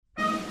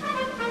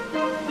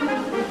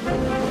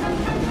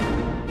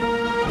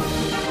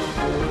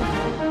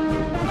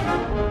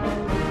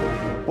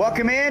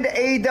Welcome in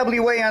to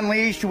AWA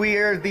Unleashed. We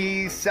are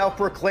the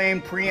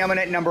self-proclaimed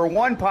preeminent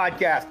 #1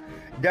 podcast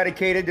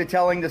dedicated to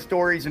telling the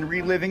stories and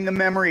reliving the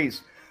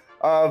memories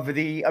of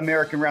the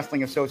American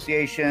Wrestling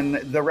Association,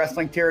 the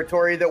wrestling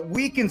territory that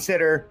we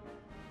consider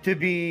to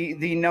be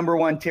the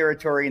 #1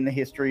 territory in the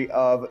history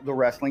of the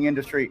wrestling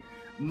industry.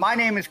 My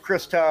name is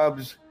Chris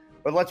Tubbs,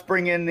 but let's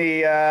bring in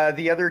the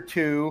other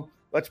two.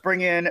 Let's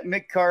bring in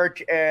Mick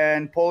Karch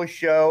and Polish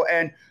Show.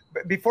 And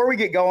before we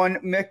get going,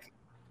 Mick,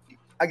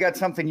 I got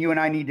something you and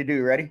I need to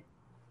do. Ready?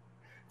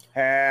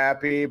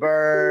 Happy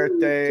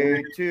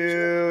birthday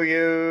to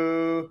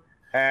you.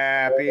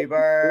 Happy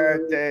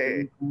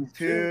birthday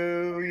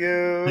to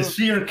you. I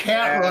see your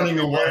cat running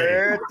away. Happy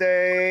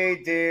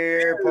birthday,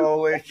 dear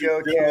Polish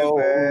Joe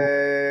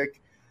Chesbeck.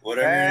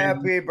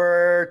 Happy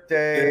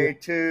birthday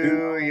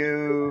to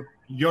you.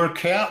 Your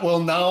cat will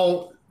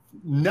now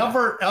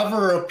never,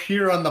 ever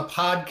appear on the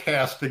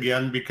podcast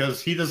again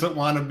because he doesn't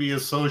want to be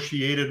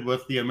associated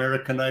with the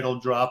American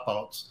Idol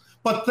dropouts.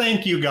 But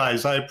thank you,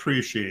 guys. I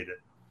appreciate it.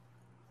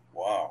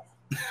 Wow.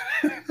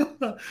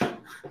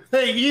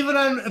 Hey, even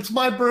on it's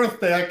my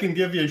birthday, I can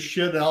give you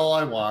shit all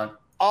I want.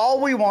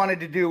 All we wanted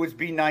to do was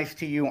be nice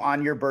to you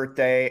on your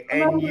birthday,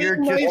 and you're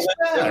just...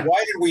 Well,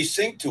 why did we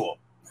sing to him?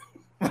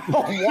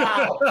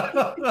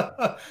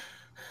 Oh,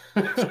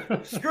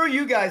 wow. Screw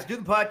you guys. Do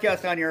the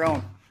podcast on your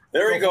own.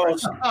 There he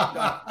goes.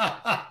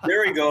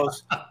 There he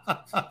goes.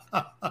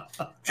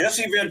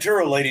 Jesse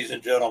Ventura, ladies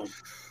and gentlemen.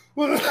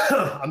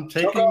 I'm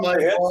taking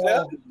my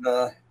headset.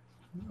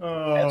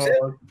 That's it.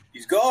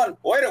 He's gone.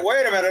 Wait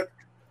a minute.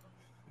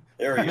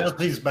 There he is.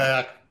 He's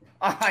back.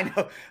 I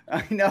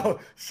know.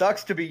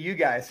 Sucks to be you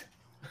guys.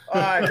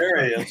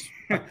 There he is.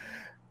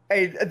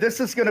 Hey, this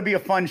is going to be a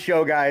fun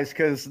show, guys,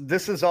 because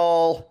this is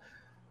all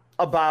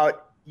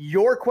about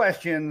your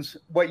questions,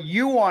 what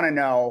you want to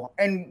know,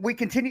 and we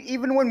continue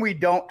even when we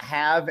don't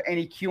have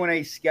any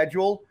Q&A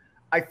scheduled.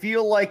 I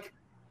feel like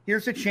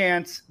here's a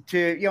chance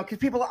to, because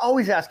people are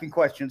always asking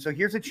questions. So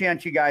here's a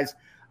chance, you guys,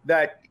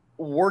 that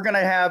we're going to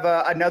have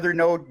another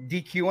no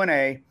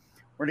DQ&A.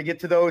 We're going to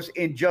get to those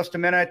in just a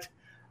minute.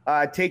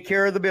 Take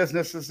care of the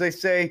business, as they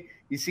say.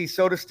 You see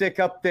Soda Stick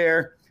up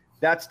there.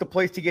 That's the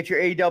place to get your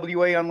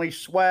AWA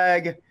Unleashed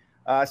swag.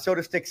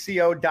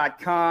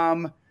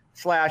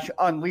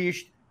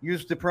 sodastickco.com/unleashed.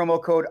 Use the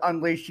promo code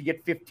Unleashed to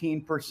get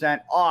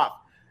 15% off.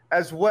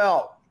 As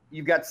well,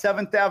 you've got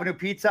 7th Avenue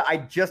Pizza. I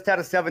just had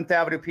a 7th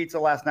Avenue Pizza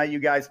last night, you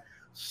guys.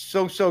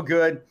 So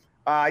good.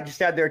 I just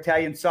had their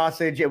Italian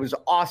sausage. It was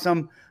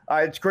awesome.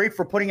 It's great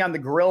for putting on the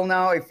grill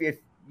now. If you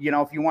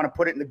want to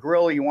put it in the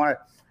grill, you want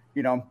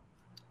to,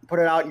 put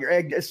it out in your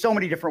egg. There's so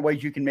many different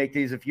ways you can make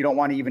these if you don't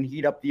want to even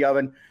heat up the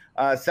oven.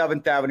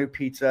 7th Avenue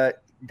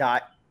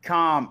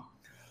Pizza.com.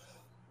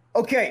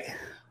 Okay,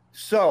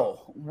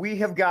 so we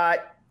have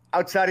got,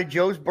 outside of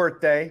Joe's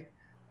birthday,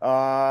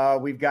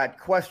 we've got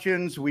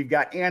questions, we've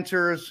got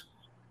answers.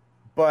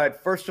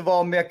 But first of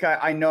all, Mick,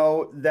 I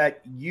know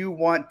that you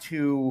want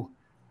to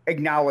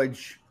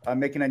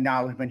make an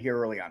acknowledgement here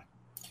early on.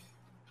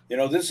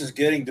 This is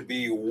getting to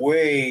be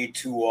way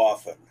too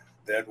often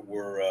that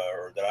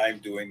I'm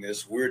doing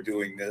this. We're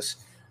doing this.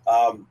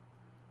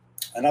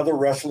 Another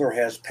wrestler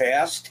has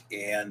passed,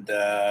 and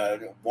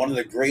one of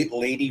the great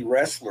lady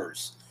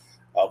wrestlers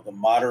of the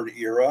modern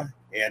era,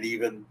 and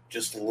even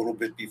just a little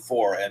bit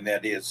before, and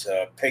that is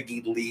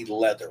Peggy Lee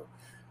Leather.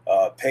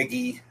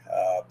 Peggy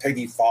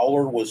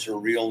Fowler was her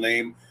real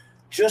name.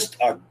 Just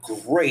a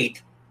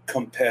great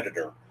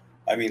competitor.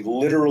 I mean,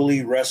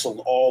 literally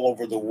wrestled all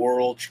over the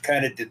world. She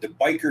kind of did the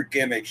biker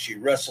gimmick. She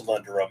wrestled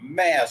under a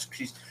mask.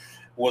 She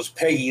was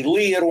Peggy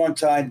Lee at one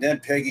time, then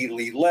Peggy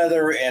Lee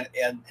Leather, and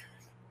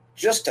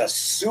just a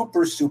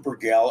super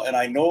gal. And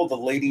I know the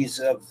ladies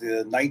of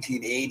the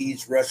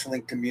 1980s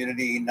wrestling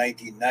community,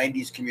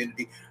 1990s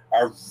community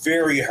are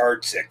very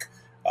heartsick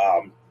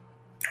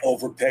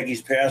over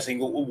Peggy's passing.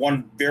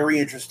 One very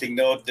interesting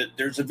note, that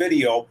there's a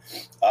video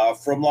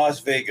from Las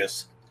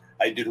Vegas.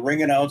 I did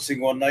ring announcing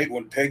one night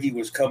when Peggy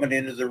was coming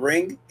into the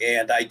ring,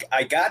 and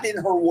I got in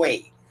her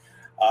way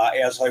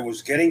as I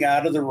was getting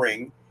out of the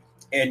ring.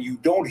 And you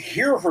don't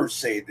hear her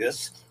say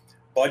this,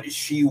 but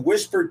she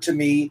whispered to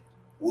me,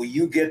 "Will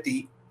you get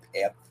the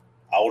F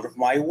out of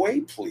my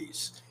way,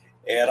 please?"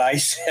 And I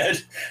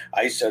said,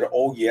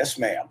 "Oh, yes,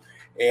 ma'am."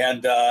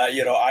 And,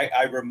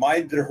 I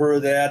reminded her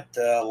that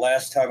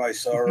last time I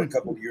saw her a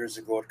couple of years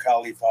ago at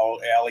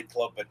Cauliflower Alley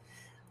Club. But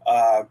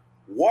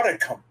what a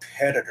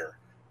competitor.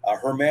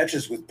 Her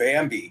matches with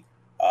Bambi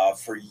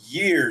for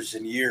years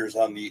and years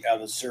on the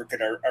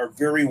circuit are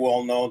very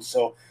well known.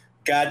 So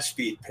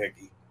Godspeed,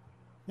 Peggy.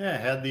 Yeah, I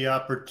had the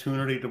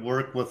opportunity to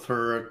work with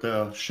her at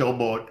the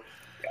Showboat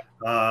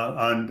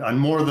on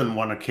more than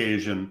one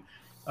occasion.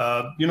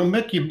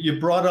 Mick, you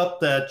brought up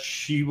that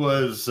she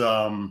was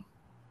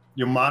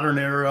your modern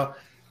era,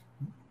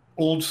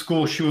 old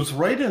school. She was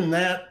right in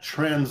that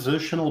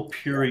transitional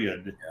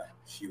period. Yeah,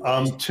 she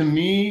was. To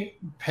me,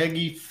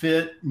 Peggy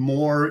fit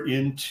more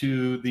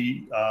into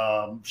the,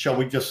 shall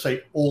we just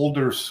say,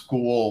 older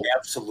school.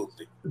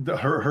 Absolutely.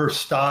 Her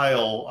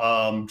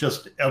style,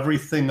 just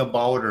everything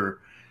about her.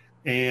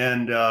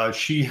 and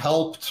she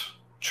helped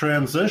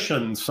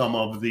transition some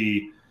of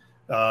the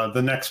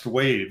next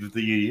wave,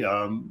 the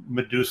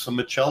Medusa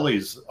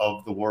Michellis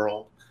of the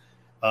world.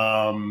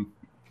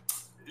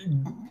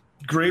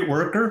 Great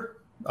worker,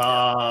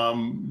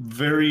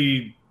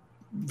 very,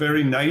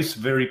 very nice,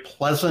 very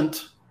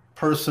pleasant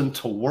person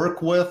to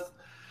work with.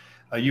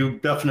 You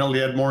definitely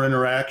had more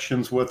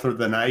interactions with her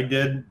than I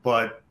did,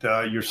 but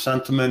your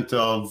sentiment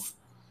of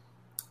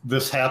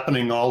this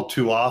happening all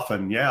too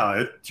often,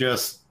 yeah,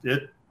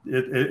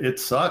 it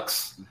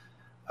sucks.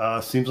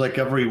 Seems like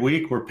every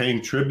week we're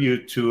paying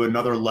tribute to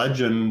another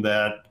legend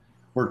that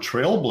were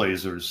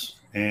trailblazers,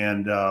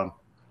 and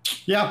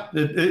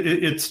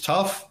it's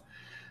tough.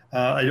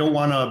 I don't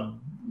want to,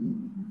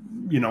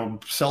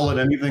 sell it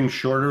anything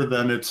shorter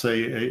than it's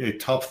a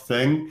tough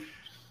thing,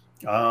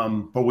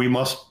 but we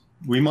must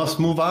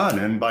move on,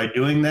 and by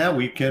doing that,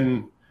 we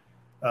can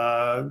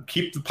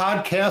keep the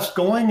podcast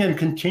going and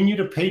continue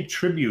to pay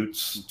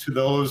tributes to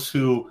those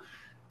who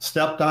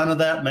stepped onto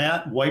that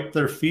mat, wiped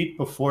their feet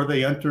before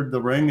they entered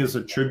the ring as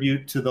a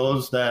tribute to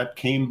those that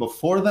came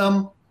before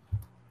them.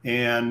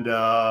 And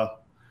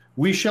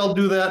we shall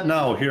do that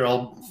now. Here,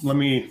 let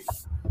me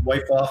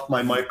wipe off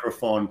my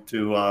microphone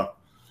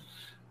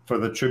for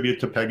the tribute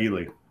to Peggy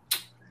Lee.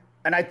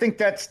 And I think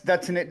that's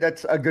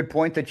a good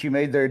point that you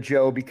made there,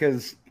 Joe,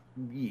 because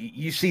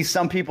you see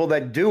some people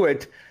that do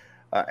it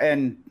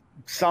and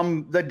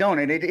some that don't.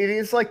 And it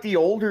is like the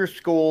older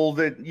school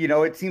that,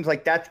 it seems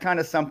like that's kind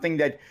of something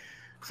that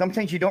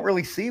sometimes you don't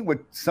really see with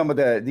some of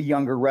the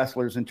younger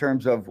wrestlers in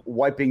terms of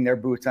wiping their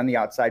boots on the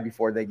outside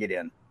before they get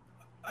in.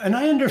 And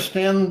I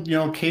understand,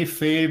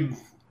 kayfabe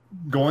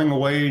going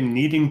away,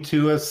 needing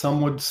to, as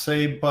some would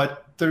say,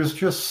 but there's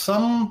just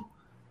some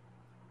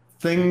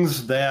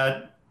things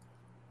that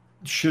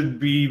should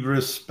be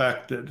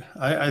respected.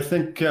 I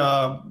think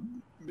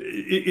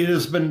it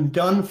has been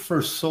done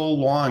for so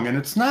long, and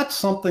it's not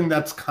something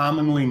that's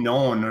commonly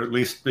known, or at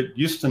least it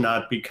used to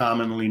not be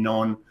commonly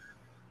known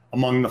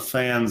among the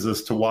fans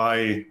as to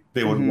why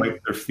they would wipe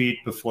their feet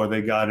before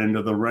they got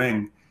into the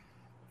ring.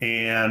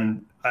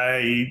 And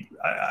I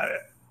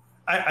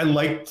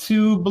like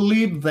to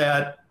believe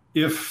that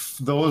if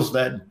those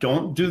that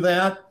don't do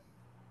that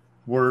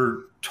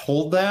were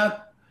told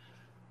that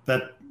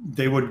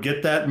they would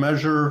get that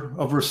measure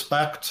of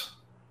respect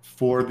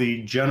for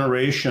the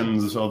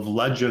generations of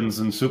legends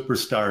and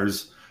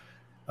superstars.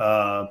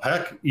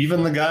 Heck,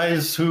 even the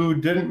guys who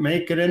didn't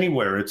make it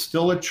anywhere. It's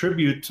still a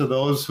tribute to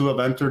those who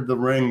have entered the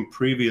ring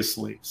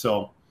previously.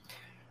 So,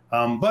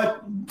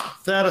 but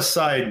that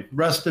aside,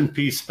 rest in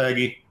peace,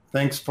 Peggy.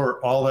 Thanks for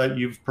all that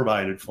you've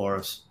provided for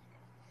us.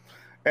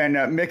 And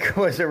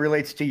Mick, as it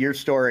relates to your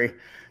story,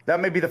 that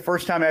may be the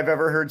first time I've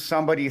ever heard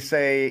somebody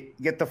say,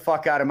 "Get the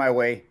fuck out of my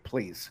way,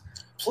 please."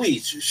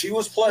 Please. She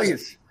was pleasant.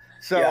 Please.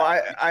 So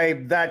yeah.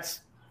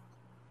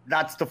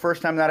 That's the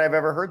first time that I've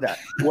ever heard that.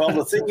 Well,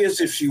 the thing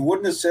is, if she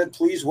wouldn't have said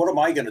please, what am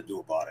I going to do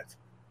about it?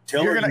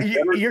 Tell her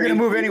you're going to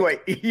move anyway.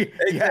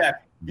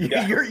 Exactly.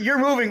 Yeah. You're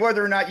moving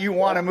whether or not you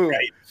want to move.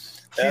 Right.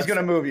 She's going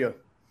to move you.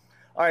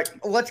 All right,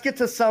 let's get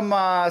to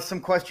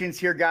some questions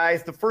here,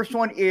 guys. The first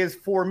one is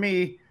for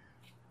me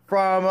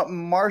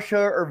from Marcia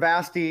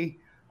Urvasti.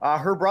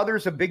 Her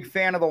brother's a big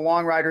fan of the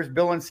Long Riders,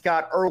 Bill and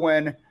Scott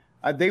Irwin.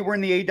 They were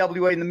in the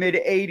AWA in the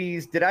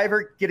mid-'80s. Did I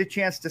ever get a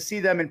chance to see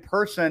them in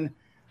person?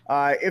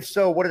 If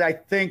so, what did I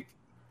think?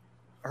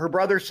 Her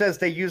brother says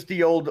they used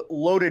the old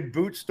loaded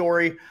boot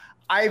story.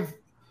 I've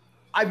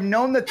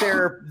known that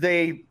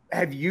they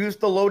have used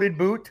the loaded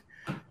boot.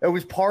 It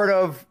was part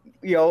of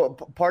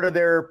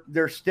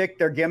their stick,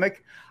 their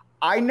gimmick.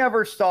 I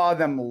never saw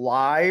them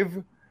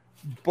live,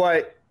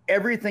 but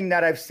everything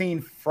that I've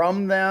seen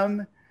from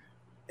them,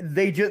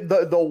 they just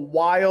the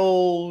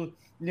wild,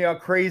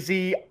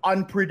 crazy,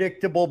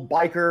 unpredictable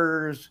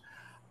bikers.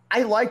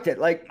 I liked it.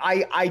 Like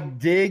I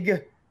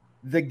dig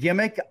the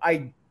gimmick.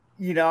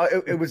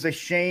 It was a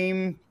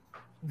shame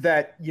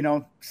that,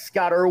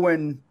 Scott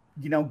Irwin,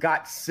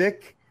 got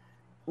sick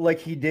like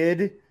he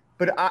did,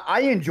 but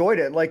I enjoyed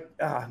it. Like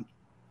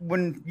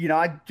when,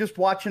 I just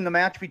watching the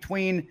match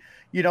between,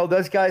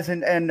 those guys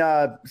and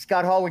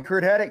Scott Hall and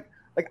Kurt Hennig,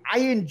 like I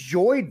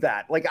enjoyed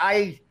that. Like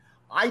I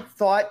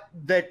thought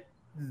that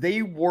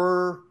they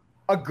were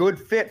a good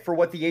fit for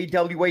what the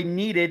AWA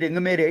needed in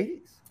the mid-'80s.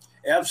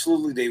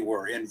 Absolutely they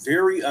were, and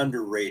very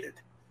underrated.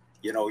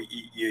 You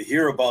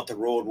hear about the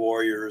Road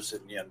Warriors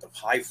and the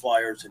High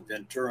Flyers and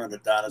Ventura and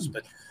Adonis,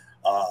 but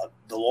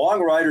the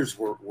Long Riders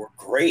were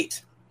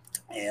great.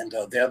 And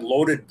that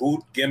loaded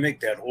boot gimmick,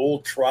 that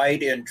old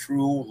tried and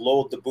true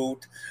load the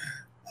boot,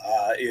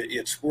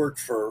 it's worked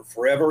for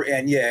forever.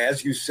 And yeah,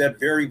 as you said,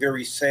 very,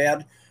 very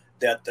sad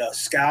that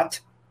Scott,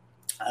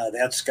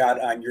 that's Scott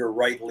on your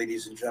right,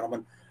 ladies and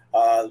gentlemen,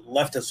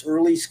 left us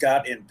early.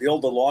 Scott and Bill,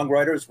 the Long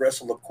Riders,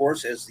 wrestled, of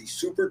course, as the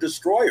Super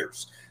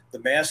Destroyers, the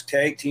masked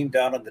tag team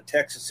down in the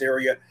Texas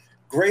area.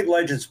 Great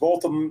legends,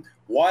 both of them.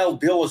 Wild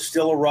Bill is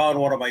still around,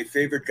 one of my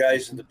favorite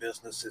guys in the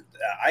business. And,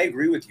 I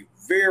agree with you.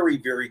 Very,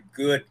 very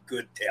good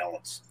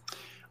talents.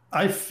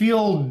 I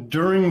feel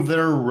during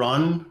their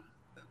run,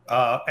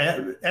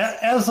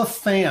 as a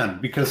fan,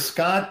 because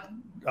Scott,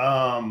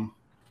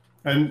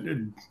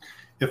 and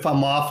if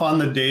I'm off on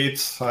the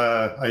dates,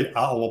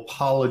 I'll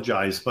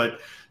apologize, but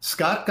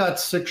Scott got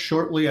sick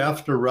shortly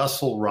after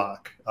Wrestle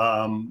Rock.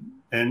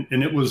 And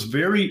it was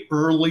very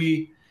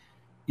early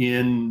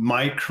in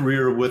my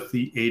career with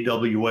the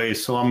AWA.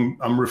 So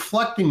I'm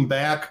reflecting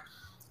back,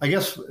 I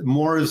guess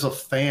more as a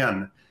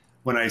fan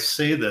when I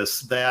say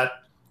this, that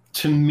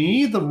to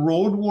me, the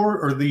Road War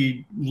or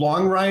the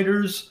Long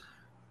Riders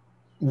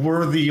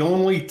were the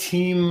only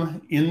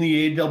team in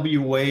the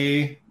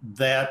AWA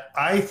that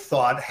I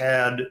thought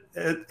had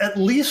at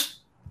least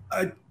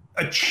a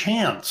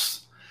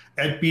chance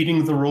at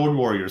beating the Road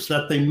Warriors,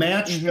 that they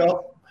matched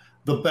up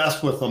the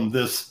best with them.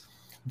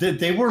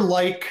 They were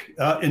like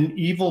an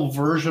evil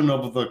version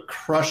of the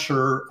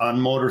Crusher on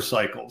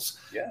motorcycles.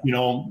 Yeah. You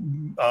know,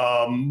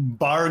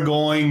 bar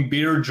going,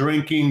 beer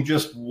drinking,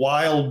 just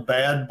wild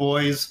bad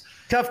boys.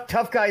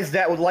 Tough guys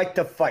that would like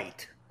to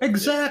fight.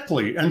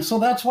 Exactly. And so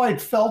that's why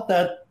it felt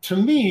that, to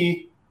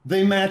me,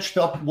 they matched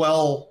up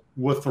well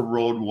with the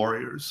Road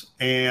Warriors.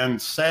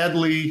 And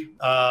sadly,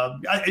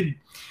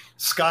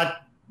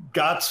 Scott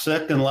got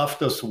sick and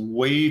left us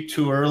way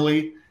too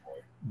early.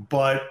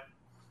 But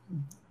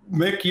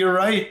Mick, you're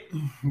right.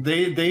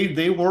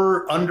 They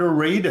were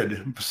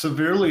underrated,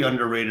 severely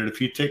underrated.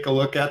 If you take a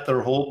look at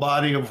their whole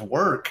body of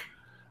work,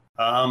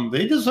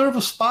 they deserve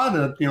a spot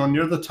at,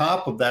 near the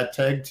top of that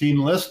tag team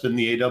list in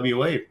the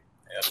AWA.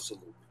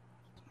 Absolutely.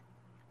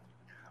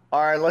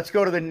 All right, let's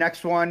go to the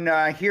next one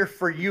here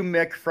for you,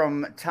 Mick,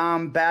 from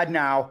Tom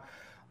Badnow.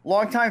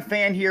 Longtime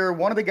fan here.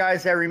 One of the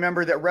guys I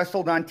remember that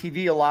wrestled on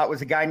TV a lot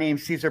was a guy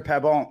named Cesar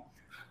Pavon.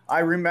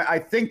 I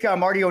think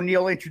Marty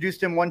O'Neill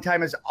introduced him one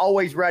time as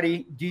Always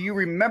Ready. Do you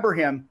remember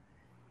him?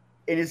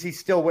 And is he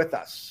still with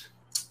us?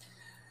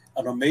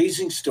 An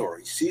amazing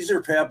story.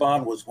 Cesar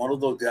Pavon was one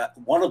of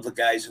the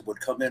guys that would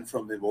come in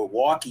from the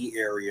Milwaukee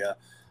area,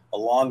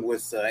 along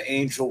with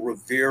Angel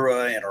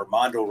Rivera and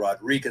Armando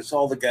Rodriguez,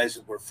 all the guys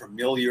that were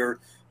familiar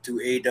to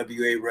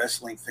AWA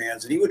wrestling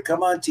fans. And he would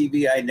come on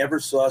TV. I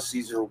never saw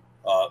Cesar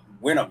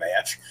win a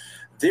match.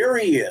 There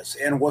he is.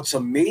 And what's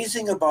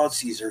amazing about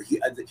Cesar,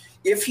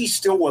 if he's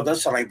still with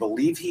us, and I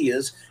believe he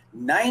is,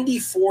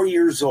 94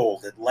 years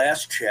old at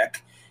last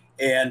check.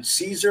 And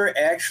Cesar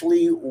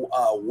actually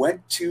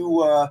went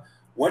to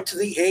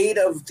the aid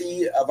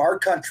of our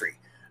country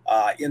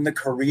in the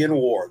Korean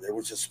War. There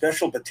was a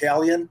special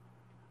battalion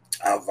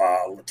of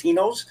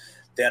Latinos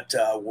that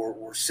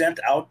were sent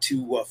out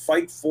to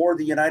fight for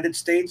the United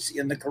States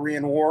in the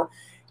Korean War.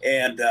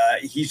 And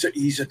he's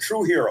a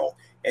true hero.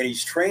 And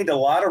he's trained a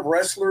lot of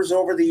wrestlers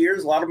over the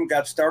years. A lot of them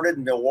got started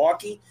in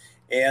Milwaukee.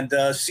 And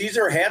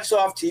Cesar, hats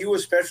off to you,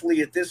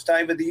 especially at this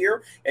time of the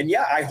year. And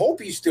yeah, I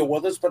hope he's still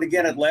with us. But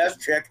again, at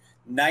last check,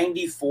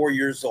 94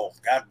 years old.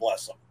 God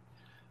bless him.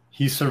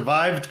 He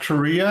survived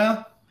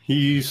Korea.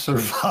 He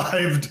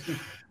survived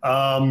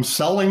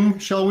selling,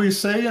 shall we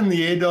say, in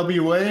the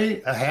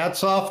AWA.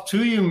 Hats off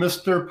to you,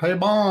 Mr.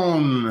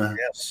 Pabon.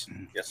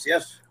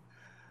 Yes.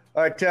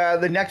 All right,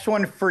 the next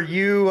one for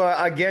you,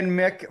 again,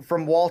 Mick,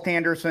 from Walt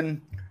Anderson.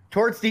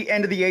 Towards the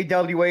end of the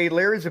AWA,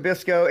 Larry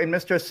Zbyszko and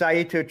Mr.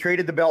 Saito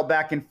traded the belt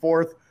back and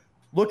forth.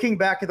 Looking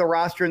back at the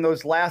roster in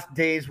those last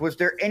days, was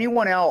there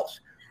anyone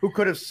else who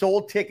could have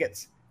sold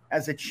tickets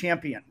as a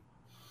champion?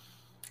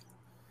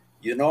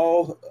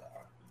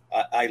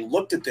 I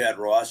looked at that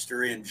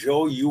roster, and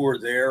Joe, you were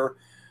there.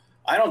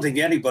 I don't think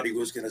anybody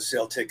was going to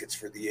sell tickets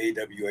for the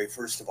AWA,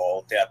 first of all,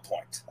 at that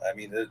point. I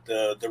mean,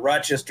 the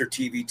Rochester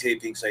TV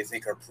tapings, I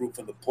think, are proof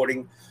of the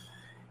pudding.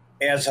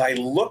 As I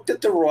looked at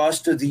the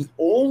roster, the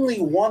only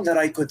one that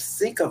I could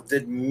think of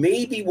that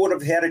maybe would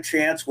have had a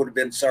chance would have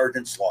been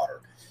Sergeant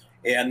Slaughter.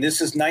 And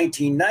this is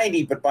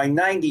 1990, but by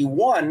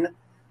 91,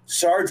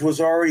 Sarge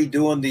was already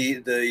doing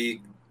the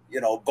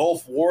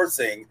Gulf War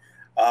thing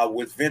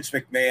with Vince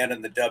McMahon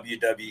and the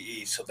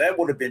WWE. So that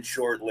would have been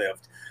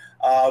short-lived.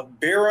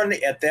 Baron,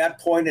 at that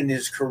point in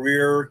his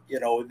career,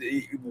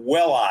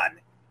 well on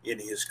in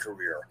his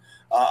career.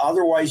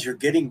 Otherwise, you're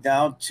getting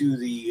down to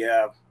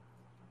the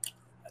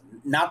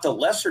not the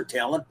lesser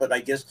talent, but I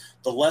guess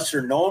the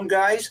lesser known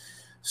guys.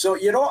 So,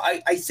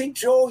 I think,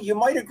 Joe, you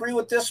might agree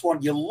with this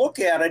one. You look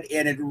at it,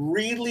 and it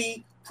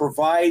really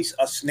provides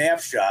a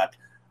snapshot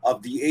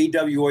of the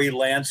AWA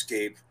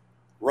landscape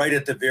right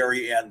at the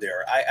very end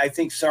there. I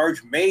think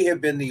Sarge may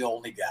have been the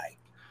only guy.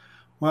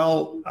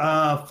 Well,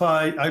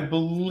 I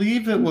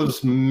believe it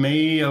was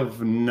May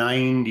of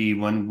 90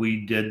 when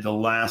we did the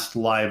last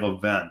live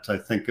event. I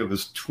think it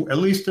was, at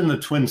least in the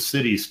Twin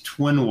Cities,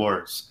 Twin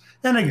Wars.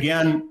 And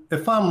again,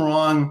 if I'm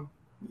wrong,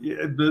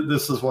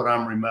 this is what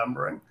I'm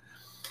remembering.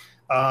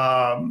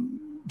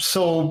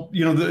 So,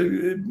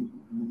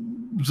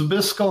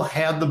 Zbyszko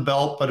had the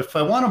belt, but if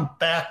I want to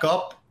back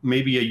up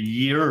maybe a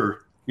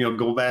year,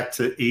 go back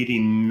to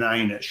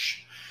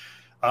 89-ish.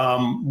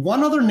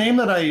 One other name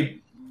that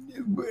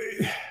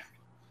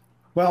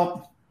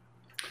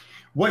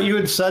what you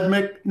had said,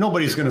 Mick,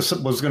 nobody's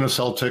was going to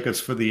sell tickets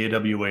for the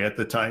AWA at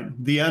the time.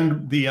 The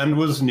end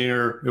was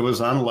near. It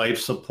was on life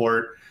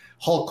support.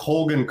 Hulk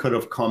Hogan could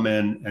have come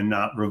in and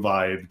not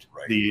revived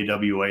the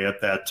AWA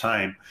at that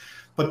time.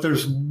 But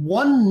there's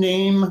one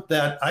name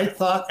that I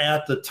thought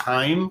at the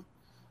time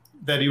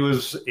that he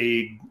was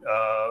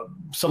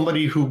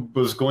somebody who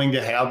was going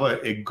to have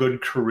a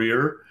good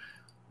career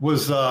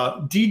was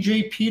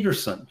DJ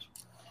Peterson.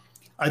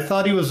 I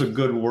thought he was a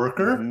good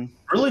worker,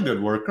 really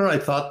good worker. I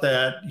thought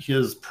that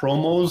his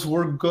promos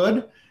were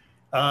good.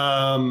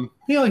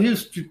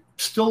 He's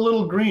still a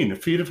little green.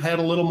 If he'd have had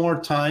a little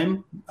more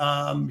time,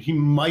 he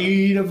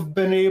might have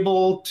been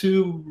able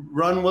to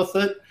run with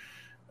it.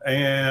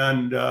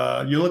 And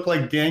you look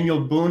like Daniel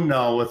Boone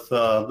now with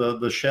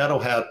the shadow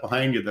hat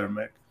behind you there,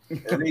 Mick.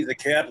 Ernie the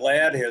Cat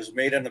Lad has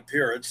made an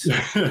appearance.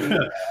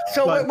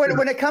 So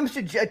when it comes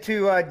to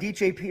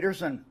DJ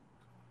Peterson,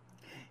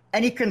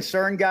 any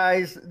concern,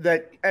 guys,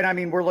 and I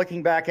mean, we're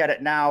looking back at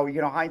it now,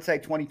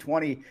 hindsight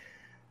 2020,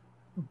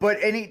 but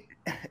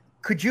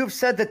could you have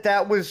said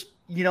that was,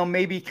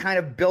 maybe kind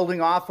of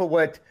building off of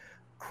what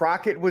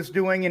Crockett was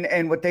doing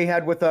and what they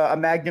had with a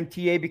Magnum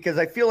TA? Because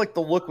I feel like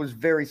the look was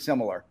very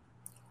similar.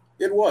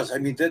 It was. I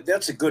mean,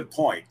 that's a good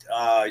point.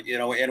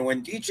 And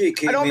when DJ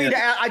came I don't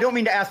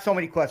mean to ask so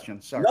many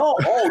questions. Sorry. No.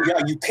 Oh, yeah.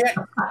 You can't.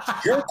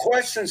 Your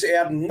questions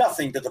add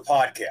nothing to the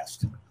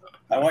podcast.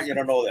 I want you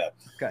to know that.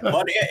 Okay.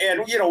 But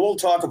we'll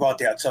talk about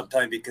that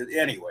sometime because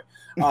anyway,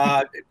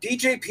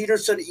 DJ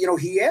Peterson,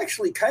 he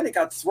actually kind of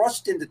got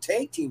thrust into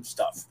tag team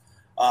stuff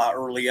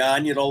early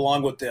on.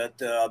 Along with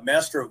that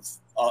Master of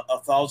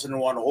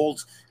 1001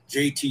 Holds,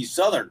 JT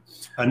Southern.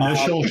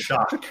 Initial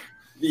shock.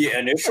 The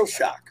initial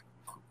shock.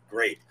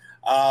 Great.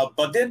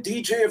 But then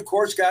DJ, of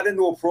course, got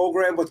into a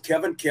program with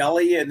Kevin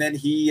Kelly, and then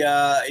he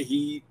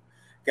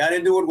got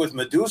into it with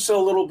Medusa a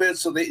little bit.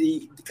 So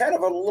he kind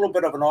of a little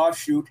bit of an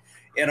offshoot.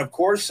 And, of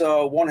course,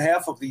 one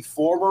half of the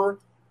former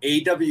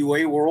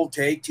AWA World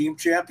Tag Team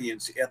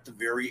Champions at the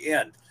very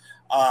end.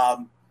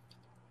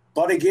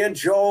 But, again,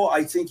 Joe,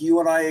 I think you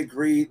and I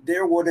agree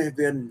there would have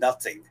been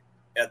nothing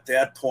at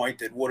that point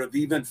that would have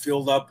even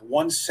filled up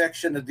one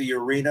section of the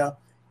arena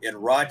in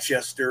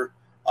Rochester.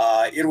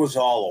 It was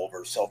all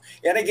over. So,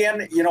 and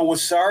again, with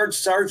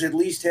Sarge at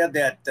least had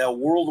that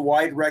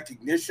worldwide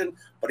recognition.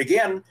 But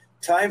again,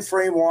 time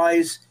frame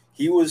wise,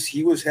 he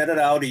was headed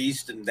out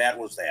east, and that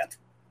was that.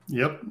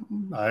 Yep,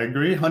 I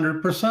agree,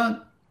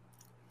 100%.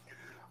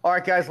 All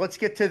right, guys, let's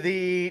get to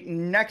the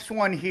next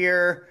one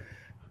here.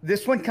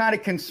 This one kind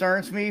of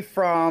concerns me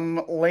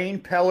from Lane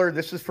Peller.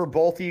 This is for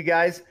both of you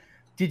guys.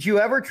 Did you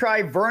ever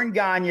try Vern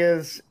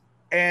Gagne's?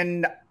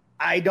 And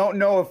I don't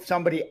know if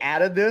somebody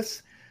added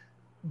this,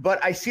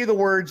 but I see the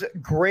words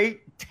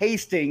great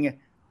tasting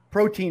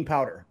protein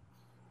powder.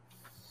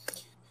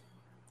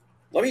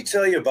 Let me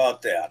tell you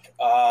about that.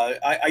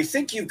 I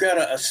think you've got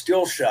a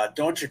still shot,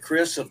 don't you,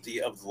 Chris, of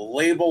the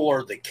label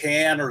or the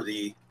can or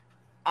the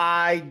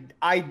I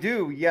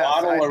do, yes.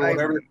 Bottle or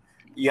whatever.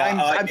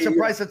 I'm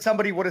surprised that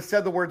somebody would have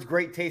said the words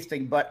great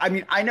tasting, but I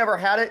mean, I never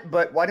had it,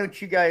 but why don't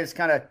you guys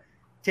kind of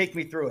take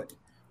me through it?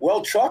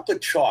 Well,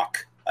 chocolate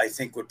chalk, I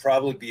think, would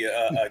probably be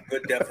a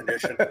good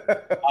definition.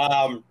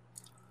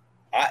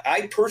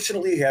 I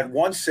personally had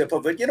one sip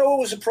of it. It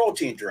was a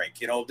protein drink.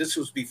 This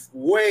was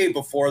way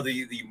before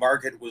the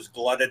market was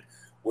glutted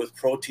with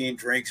protein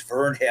drinks.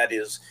 Vern had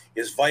his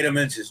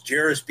vitamins, his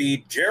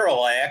Geraspeed,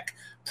 Geralac,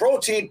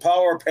 Protein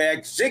Power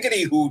Pack,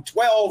 Ziggity Hoo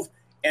 12,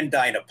 and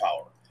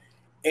Dynapower.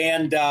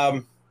 And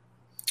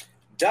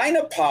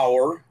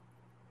Dynapower,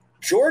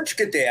 George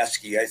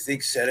Gadaski, I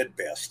think, said it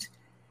best.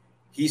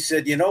 He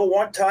said,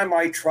 one time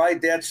I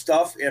tried that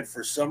stuff, and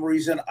for some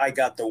reason I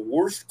got the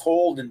worst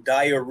cold and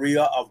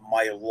diarrhea of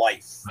my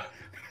life.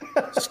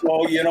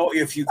 So,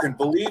 if you can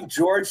believe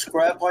George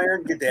Scrap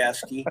Iron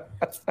Gadaski.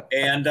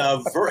 And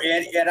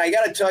I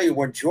got to tell you,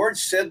 when George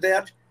said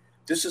that,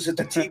 this is at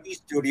the TV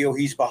studio.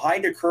 He's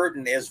behind a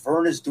curtain as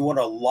Vern is doing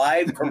a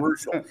live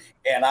commercial.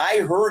 And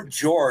I heard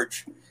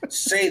George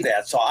say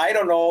that. So I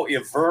don't know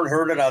if Vern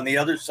heard it on the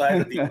other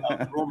side of the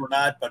room or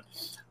not, but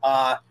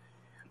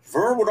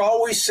Vern would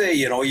always say,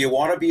 you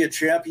want to be a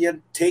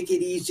champion, take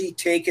it easy,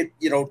 take it,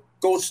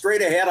 go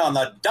straight ahead on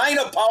the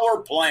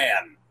Dynapower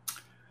plan.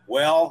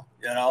 Well,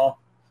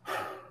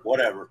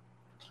 whatever.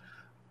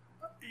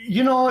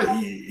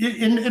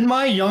 In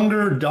my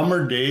younger,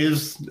 dumber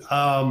days,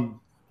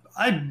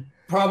 I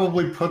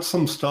probably put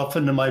some stuff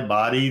into my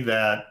body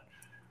that,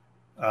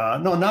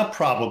 no, not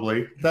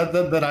probably,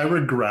 that I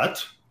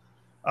regret.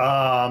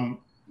 But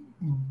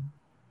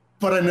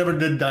I never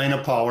did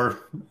Dynapower,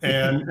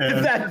 and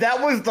that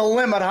was the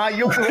limit, huh?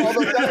 You'll do all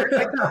those other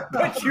things,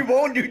 but you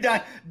won't do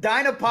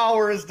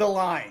Dynapower is the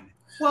line.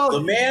 Well,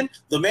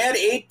 the man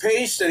ate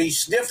paste and he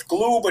sniffed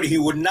glue, but he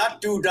would not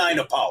do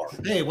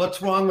Dynapower. Hey,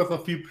 what's wrong with a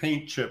few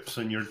paint chips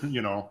and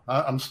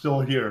I'm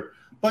still here.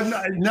 But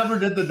I never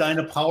did the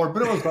Dynapower.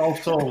 But it was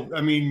also,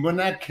 when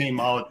that came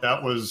out,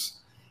 that was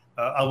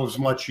I was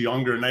much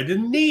younger and I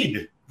didn't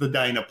need the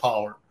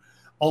Dynapower.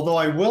 Although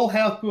I will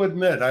have to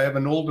admit, I have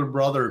an older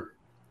brother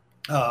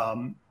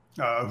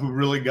who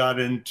really got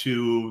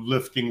into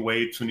lifting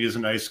weights when he was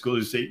in high school.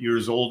 He's 8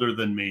 years older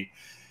than me.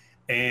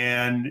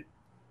 And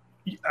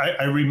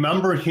I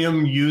remember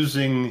him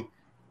using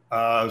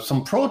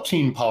some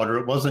protein powder.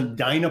 It wasn't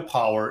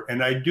Dynapower.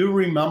 And I do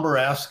remember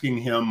asking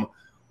him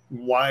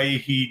why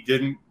he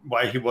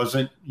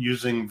wasn't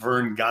using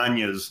Vern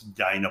Gagne's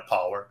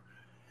Dynapower.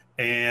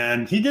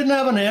 And he didn't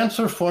have an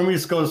answer for me. He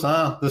just goes,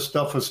 this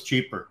stuff was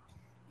cheaper.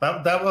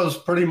 That was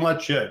pretty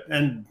much it.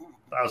 And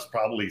I was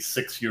probably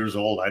 6 years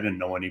old. I didn't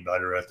know any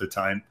better at the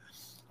time.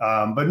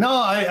 But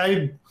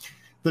no,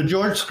 the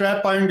George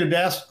Scrap Iron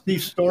Gadowski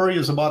story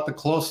is about the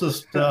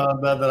closest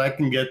that I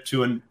can get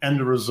to an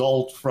end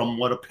result from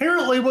what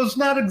apparently was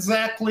not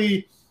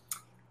exactly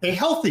a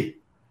healthy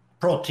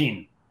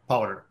protein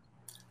powder.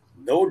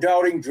 No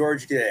doubting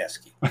George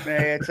Gadowski.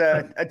 Hey,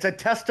 it's a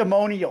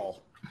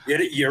testimonial.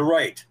 You're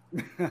right.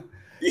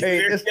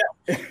 Hey,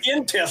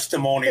 in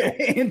testimonial.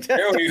 In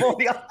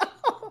testimonial.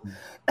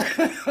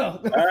 All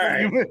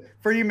right.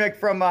 For you, Mick,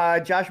 from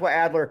Joshua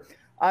Adler.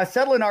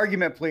 Settle an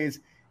argument,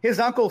 please. His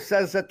uncle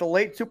says that the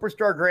late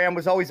Superstar Graham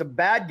was always a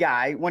bad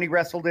guy when he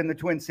wrestled in the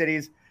Twin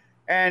Cities,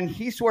 and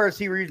he swears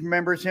he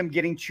remembers him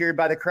getting cheered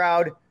by the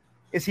crowd.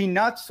 Is he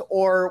nuts,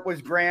 or was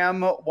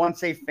Graham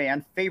once a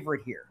fan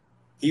favorite here?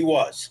 He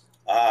was.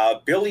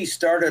 Billy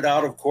started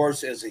out, of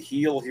course, as a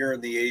heel here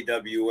in the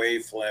AWA,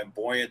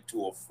 flamboyant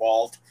to a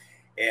fault,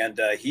 and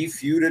he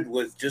feuded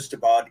with just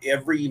about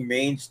every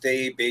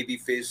mainstay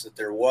babyface that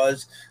there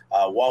was.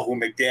 Wahoo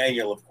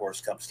McDaniel, of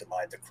course, comes to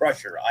mind, the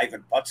Crusher,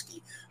 Ivan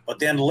Putski. But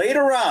then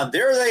later on,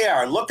 there they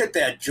are. Look at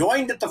that,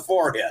 joined at the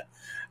forehead.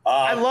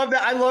 I love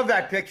that. I love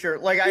that picture.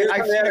 Like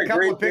I've seen a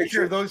couple of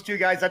pictures of those two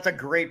guys. That's a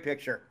great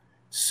picture.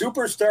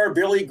 Superstar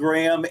Billy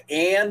Graham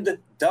and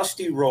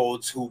Dusty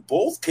Rhodes, who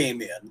both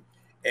came in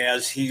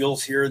as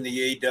heels here in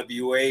the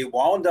AWA,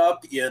 wound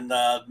up in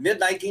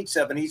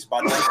mid-1970s,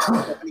 about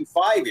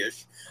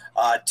 1975-ish,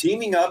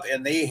 teaming up,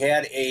 and they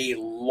had a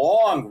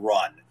long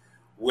run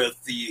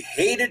with the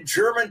hated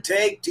German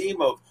tag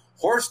team of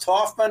Horst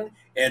Hoffman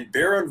and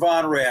Baron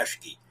von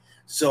Raschke.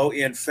 So,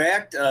 in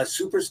fact,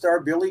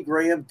 Superstar Billy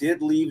Graham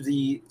did leave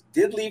the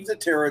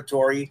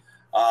territory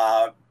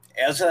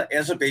as a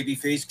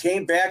babyface.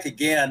 Came back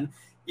again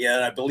in,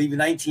 I believe,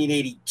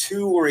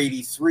 1982 or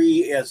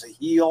 83 as a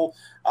heel,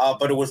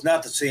 but it was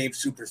not the same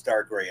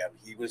Superstar Graham.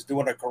 He was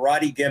doing a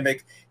karate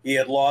gimmick. He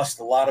had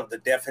lost a lot of the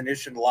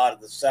definition, a lot of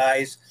the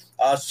size.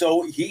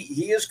 So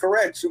he is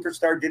correct.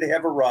 Superstar did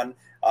have a run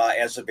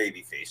as a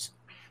babyface.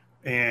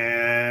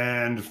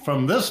 And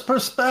from this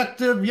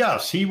perspective,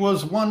 yes, he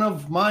was one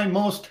of my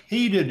most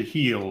hated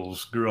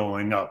heels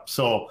growing up.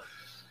 So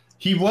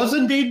he was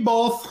indeed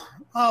both.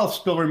 I'll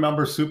still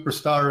remember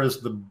Superstar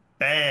as the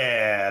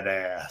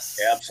badass.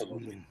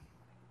 Absolutely.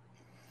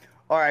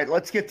 All right,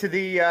 let's get to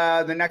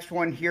the next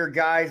one here,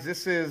 guys.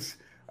 This is,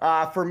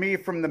 for me,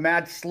 from the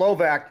Mad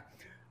Slovak.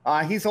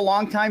 He's a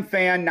longtime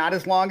fan, not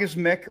as long as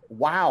Mick.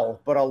 Wow,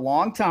 but a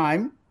long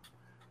time.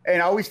 And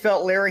I always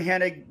felt Larry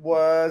Hennig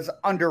was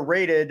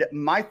underrated.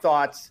 My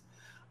thoughts,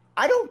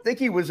 I don't think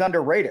he was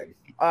underrated.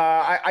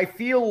 I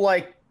feel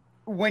like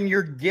when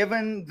you're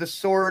given the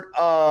sort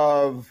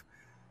of,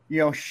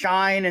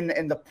 shine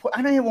and the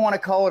I don't even want to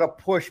call it a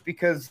push,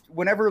 because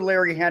whenever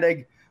Larry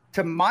Hennig,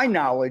 to my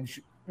knowledge,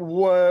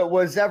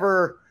 was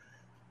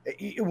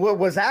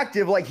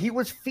active, like he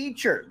was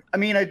featured. I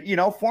mean,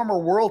 former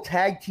world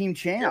tag team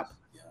champ,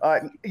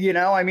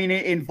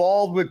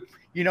 involved with,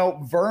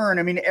 Vern.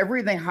 I mean,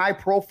 everything high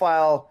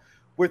profile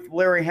with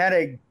Larry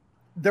Hennig.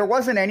 There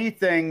wasn't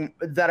anything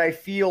that I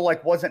feel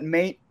like wasn't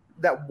main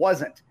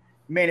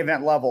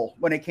event level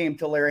when it came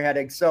to Larry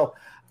Hennig. So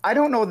I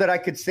don't know that I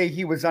could say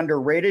he was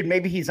underrated.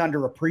 Maybe he's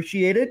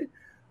underappreciated,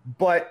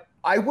 but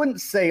I wouldn't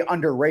say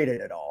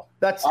underrated at all.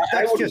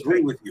 I would just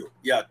agree with you.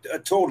 Yeah,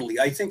 totally.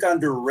 I think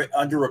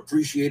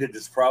underappreciated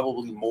is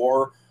probably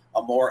more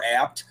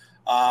apt.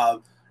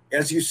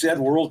 As you said,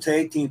 World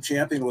Tag Team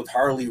Champion with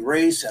Harley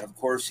Race, and of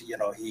course, he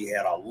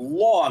had a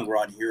long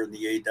run here in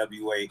the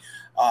AWA.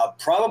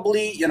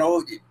 Probably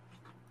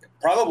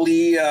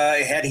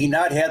had he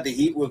not had the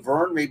heat with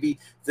Vern, maybe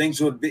things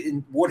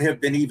would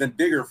have been even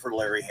bigger for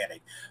Larry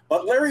Hennig.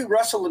 But Larry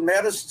wrestled in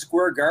Madison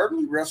Square Garden.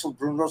 He wrestled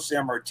Bruno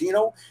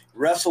Sammartino,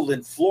 wrestled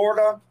in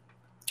Florida,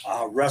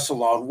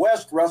 wrestled out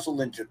west,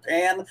 wrestled in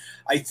Japan.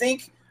 I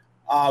think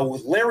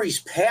with Larry's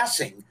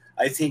passing,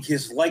 I think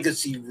his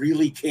legacy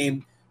really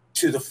came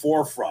to the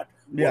forefront.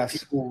 Yes.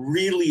 People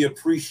really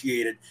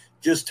appreciated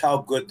just how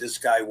good this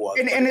guy was.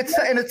 And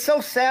it's so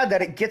sad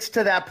that it gets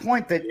to that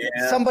point that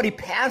somebody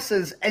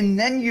passes and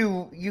then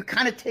you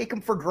kind of take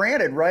them for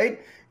granted, right?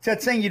 It's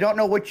that saying, you don't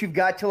know what you've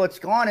got till it's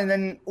gone, and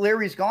then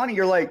Larry's gone and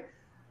you're like,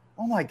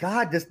 oh my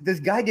God, this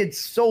guy did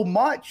so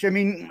much. I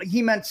mean,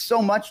 he meant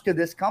so much to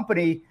this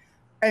company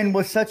and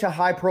was such a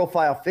high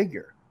profile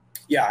figure.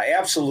 Yeah,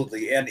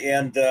 absolutely.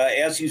 And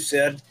as you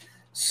said,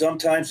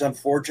 sometimes,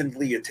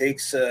 unfortunately, it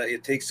takes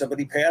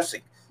somebody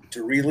passing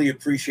to really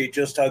appreciate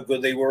just how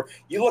good they were.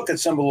 You look at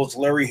some of those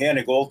Larry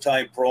Hennig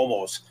old-time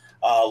promos.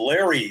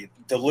 Larry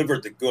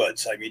delivered the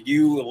goods. I mean,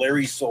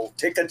 Larry sold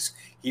tickets.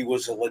 He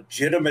was a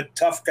legitimate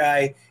tough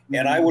guy,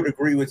 and I would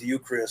agree with you,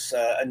 Chris.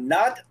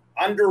 Not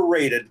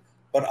underrated,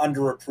 but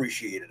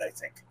underappreciated, I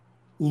think.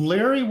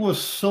 Larry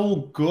was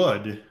so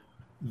good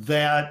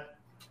that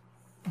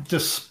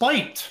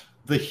despite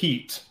the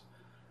heat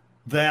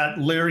that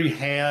Larry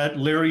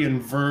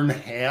and Vern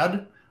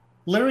had,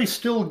 Larry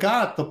still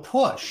got the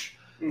push.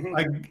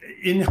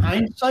 In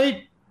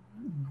hindsight,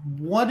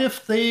 what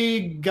if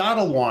they got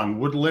along?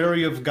 Would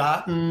Larry have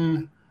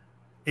gotten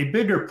a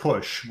bigger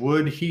push?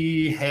 Would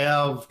he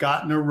have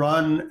gotten a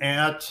run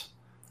at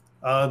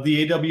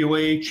the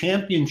AWA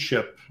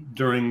championship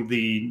during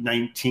the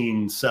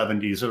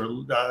 1970s?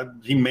 Or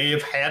he may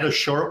have had a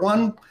short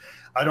one.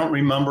 I don't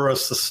remember a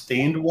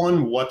sustained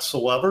one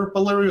whatsoever,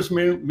 but Larry was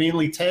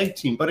mainly tag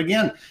team. But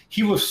again,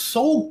 he was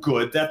so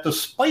good that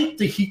despite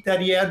the heat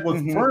that he had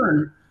with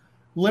Vern,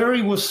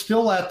 Larry was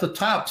still at the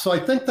top. So I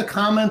think the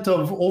comment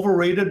of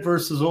overrated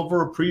versus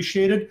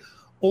overappreciated,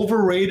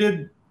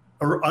 overrated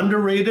or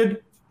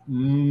underrated,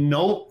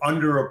 no,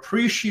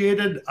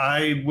 underappreciated,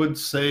 I would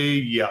say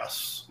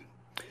yes.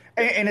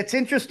 And it's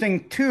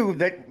interesting, too,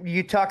 that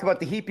you talk about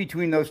the heat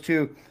between those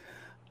two.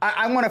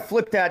 I want to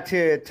flip that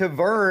to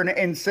Vern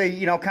and say,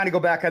 you know, kind of go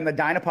back on the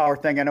Dynapower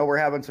thing. I know we're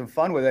having some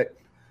fun with it.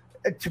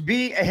 To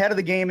be ahead of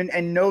the game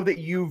and know that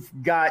you've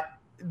got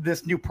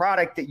this new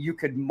product that you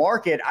could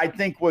market, I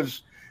think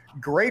was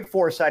great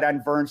foresight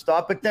on Vern's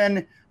thought. But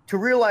then to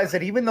realize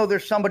that even though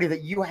there's somebody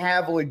that you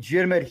have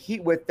legitimate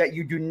heat with that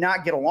you do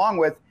not get along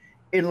with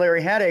in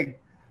Larry Hennig,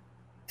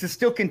 to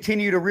still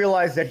continue to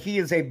realize that he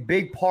is a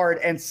big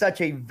part and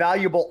such a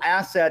valuable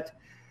asset.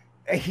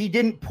 He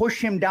didn't push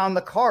him down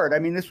the card. I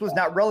mean, this was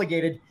not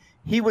relegated.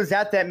 He was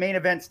at that main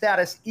event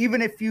status.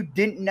 Even if you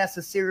didn't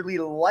necessarily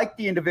like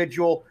the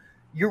individual,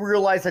 you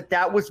realize that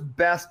that was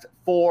best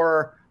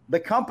for the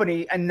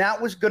company, and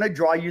that was going to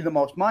draw you the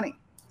most money.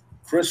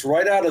 Chris,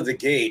 right out of the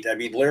gate, I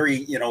mean, Larry,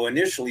 you know,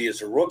 initially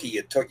as a rookie,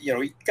 it took, you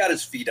know, he got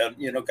his feet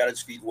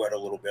wet a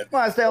little bit.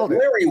 Well, as they all do.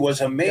 Larry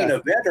was a main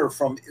eventer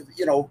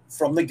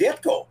from the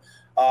get-go.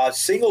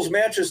 Singles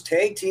matches,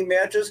 tag team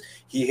matches.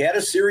 He had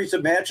a series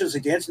of matches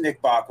against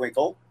Nick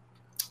Bockwinkel,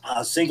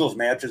 singles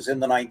matches in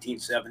the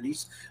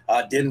 1970s.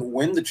 Didn't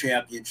win the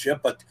championship,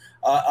 but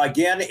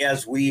again,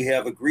 as we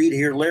have agreed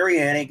here, Larry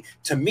Hennig,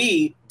 to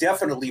me,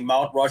 definitely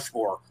Mount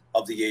Rushmore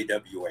of the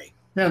AWA.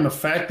 Yeah, and the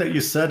fact that you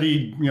said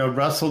he, you know,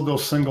 wrestled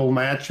those single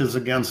matches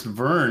against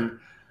Vern,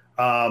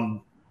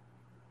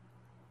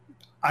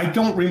 I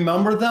don't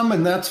remember them,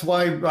 and that's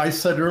why I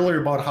said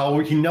earlier about how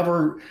it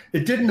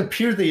didn't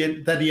appear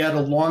that he had a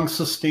long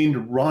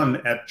sustained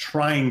run at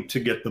trying to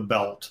get the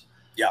belt.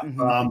 Yeah.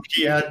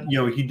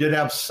 He did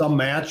have some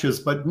matches,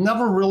 but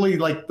never really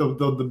like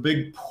the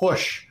big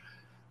push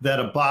that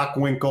a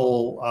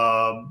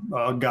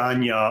Bockwinkel,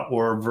 Gagne,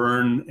 or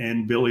Vern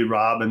and Billy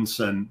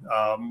Robinson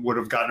would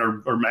have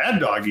gotten, or Mad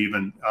Dog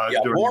even.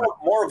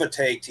 More of a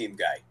tag team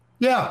guy.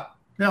 Yeah.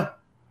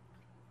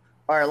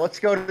 All right, let's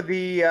go to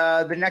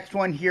the next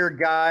one here,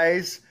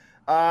 guys.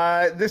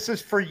 This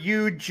is for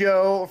you,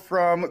 Joe,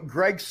 from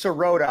Greg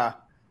Sirota.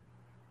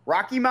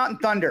 Rocky Mountain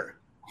Thunder.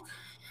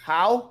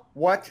 How,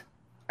 what,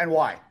 and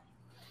why?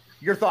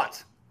 Your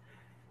thoughts.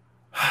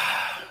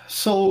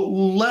 So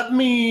let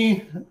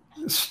me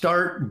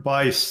start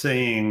by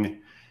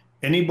saying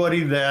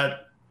anybody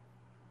that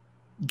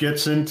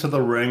gets into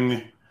the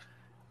ring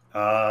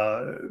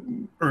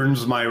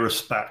earns my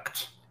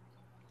respect.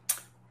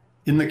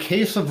 In the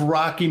case of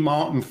Rocky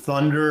Mountain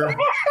Thunder,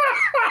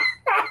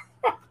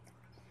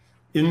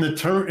 in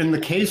the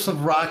case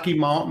of Rocky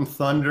Mountain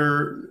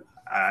Thunder,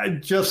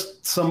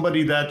 just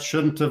somebody that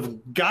shouldn't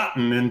have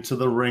gotten into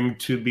the ring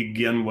to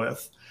begin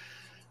with.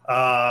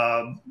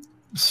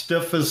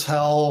 Stiff as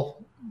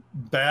hell,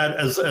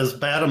 as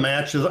bad a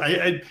match as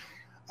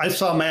I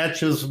saw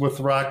matches with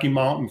Rocky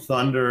Mountain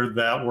Thunder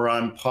that were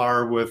on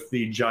par with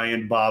the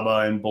Giant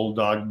Baba and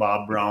Bulldog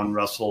Bob Brown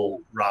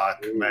Wrestle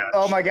Rock match.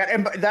 Oh my God!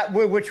 And that,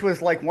 which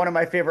was like one of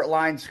my favorite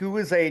lines. Who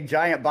is a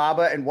Giant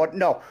Baba and what?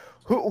 No,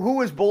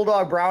 who is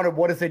Bulldog Brown and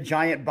what is a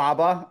Giant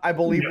Baba? I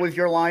believe was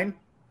your line.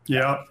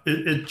 Yeah,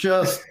 it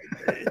just.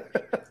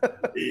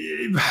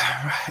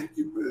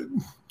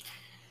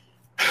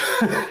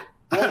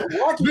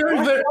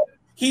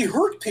 He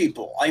hurt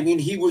people. I mean,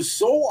 he was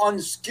so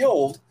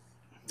unskilled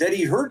that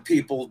he hurt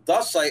people.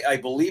 Thus, I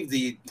believe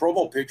the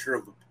promo picture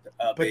of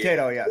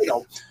Potato, yes.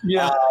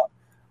 Yeah.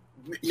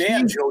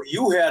 Man, Joe,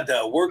 you had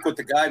to work with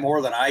the guy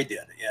more than I did,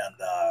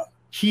 and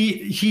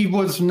he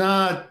was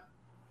not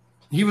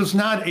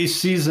a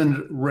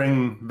seasoned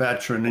ring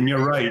veteran, and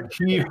you're right.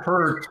 He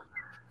hurt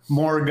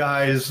more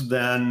guys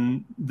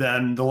than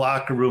the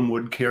locker room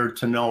would care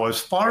to know. As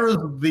far as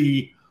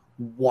the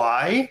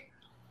why,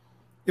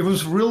 it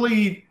was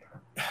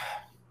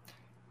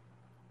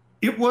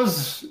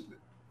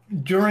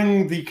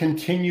during the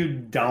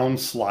continued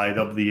downslide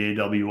of the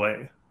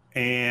AWA,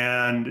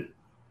 and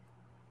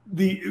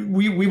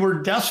we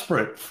were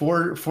desperate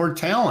for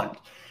talent,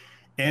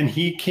 and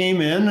he came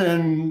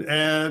in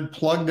and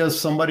plugged as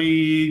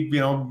somebody,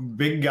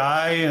 big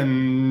guy,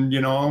 and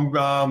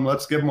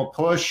let's give him a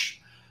push,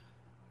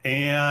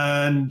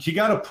 and he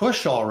got a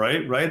push all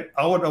right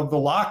out of the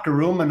locker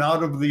room and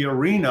out of the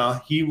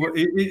arena.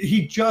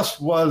 He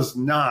just was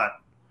not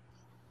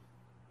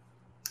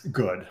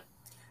good.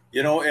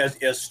 You know,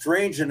 as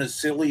strange and as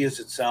silly as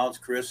it sounds,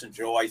 Chris and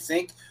Joe, I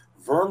think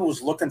Vern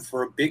was looking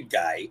for a big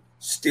guy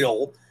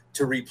still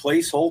to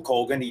replace Hulk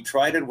Hogan. He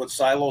tried it with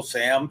Silo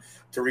Sam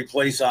to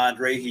replace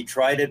Andre. He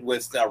tried it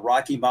with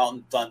Rocky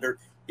Mountain Thunder.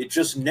 It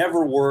just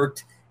never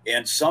worked.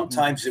 And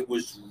sometimes it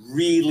was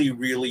really,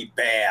 really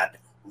bad,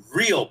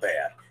 real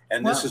bad.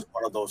 And this is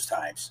one of those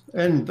times.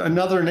 And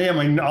another name,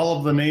 I mean, all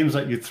of the names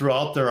that you threw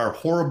out there are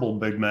horrible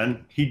big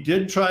men. He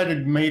did try to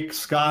make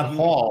Scott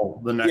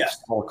Hall the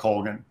next Hulk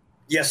Hogan.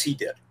 Yes, he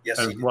did. Yes,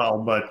 as he did. well.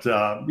 But,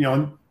 you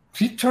know,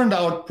 he turned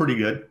out pretty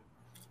good.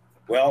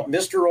 Well,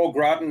 Mr.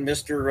 O'Groton,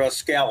 Mr.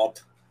 Scallop,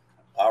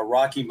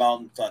 Rocky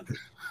Mountain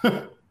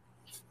Thunder.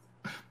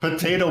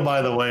 Potato,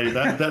 by the way,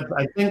 that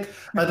I think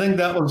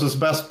that was his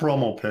best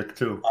promo pick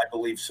too. I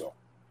believe so.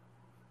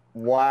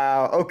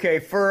 Wow. Okay.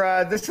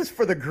 For this is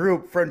for the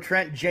group from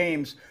Trent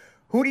James.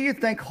 Who do you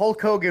think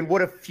Hulk Hogan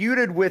would have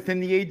feuded with in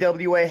the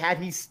AWA had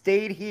he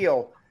stayed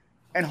heel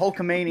and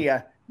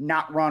Hulkamania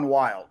not run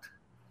wild?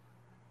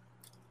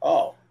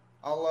 Oh,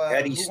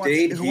 had he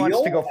stayed heel? Who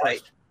wants to go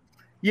first?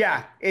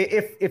 Yeah,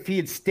 if he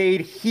had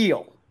stayed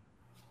heel.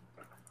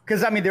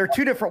 Because, I mean, there are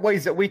two different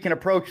ways that we can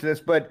approach this,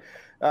 but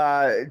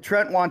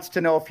Trent wants to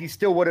know if he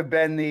still would have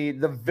been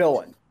the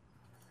villain.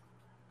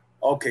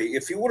 Okay,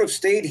 if he would have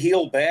stayed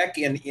heel back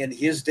in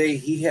his day,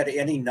 he had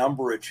any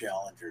number of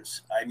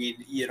challengers. I mean,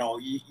 you know,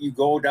 you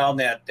go down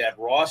that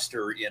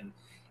roster in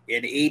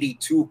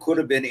 82, could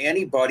have been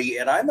anybody.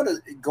 And I'm going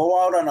to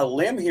go out on a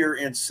limb here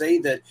and say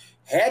that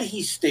had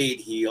he stayed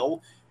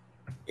heel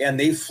and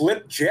they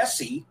flipped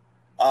Jesse,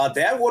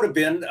 that would have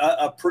been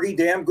a pretty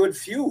damn good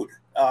feud.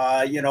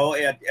 You know,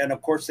 and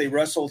of course they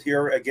wrestled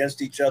here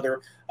against each other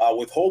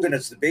with Hogan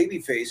as the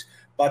babyface.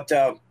 But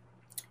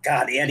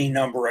God, any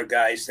number of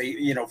guys, they,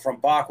 you know, from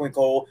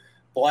Bockwinkel,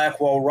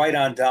 Blackwell, right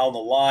on down the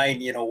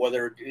line, you know,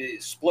 whether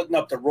splitting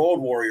up the Road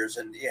Warriors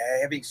and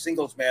having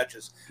singles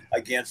matches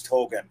against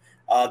Hogan.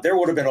 There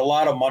would have been a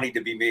lot of money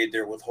to be made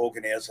there with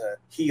Hogan as a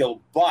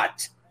heel.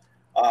 But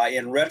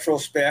in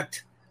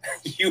retrospect,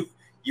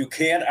 you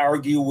can't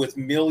argue with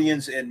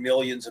millions and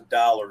millions of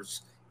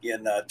dollars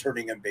in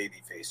turning him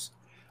babyface.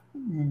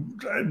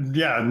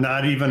 Yeah,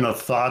 not even a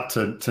thought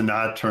to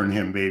not turn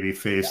him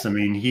babyface. I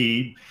mean,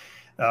 he,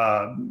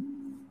 I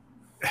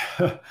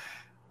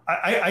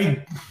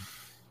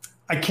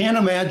can't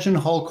imagine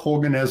Hulk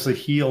Hogan as a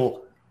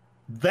heel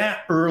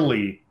that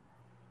early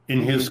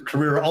in his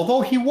career,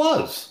 although he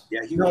was.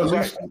 Yeah, he was.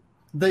 Right.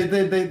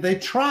 They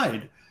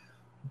tried.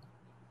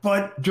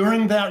 But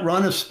during that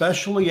run,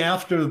 especially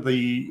after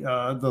the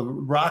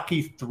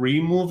Rocky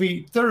III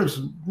movie,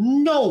 there's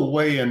no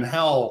way in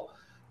hell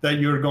that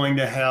you're going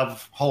to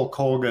have Hulk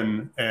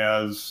Hogan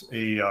as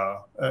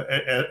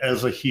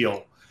a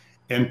heel.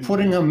 And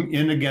putting him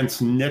in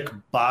against Nick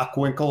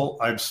Bockwinkel,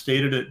 I've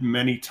stated it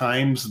many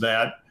times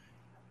that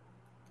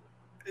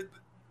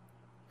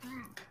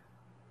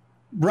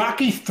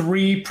Rocky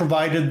III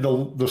provided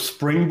the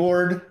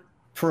springboard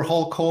for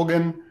Hulk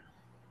Hogan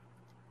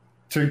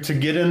to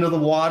get into the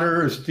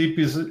water as deep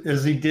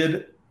as he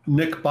did.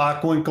 Nick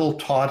Bockwinkel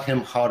taught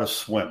him how to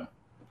swim,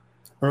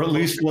 or at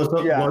least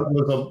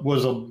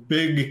was a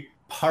big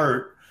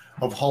part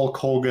of Hulk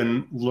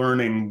Hogan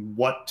learning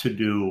what to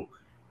do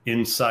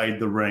inside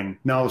the ring.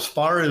 Now, as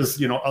far as,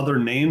 you know, other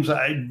names,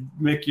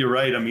 Mick, you're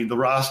right. I mean, the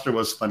roster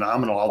was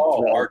phenomenal.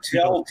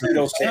 Martel,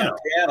 Tito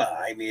Santana.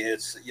 I mean,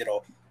 it's, you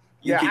know.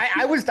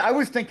 I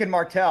was thinking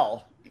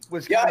Martel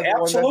was kind of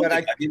absolutely.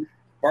 I mean,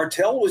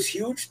 Martel was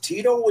huge.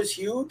 Tito was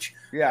huge.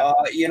 Yeah.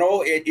 You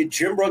know,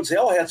 Jim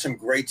Brunzell had some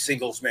great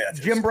singles matches.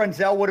 Jim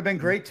Brunzell would have been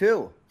great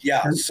too.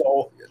 Yeah.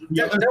 So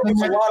there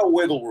was a lot of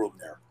wiggle room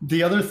there.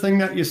 The other thing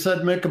that you said,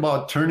 Mick,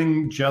 about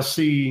turning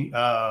Jesse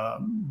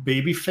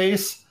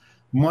babyface,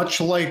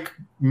 much like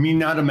me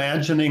not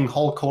imagining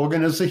Hulk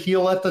Hogan as a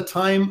heel at the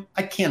time,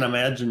 I can't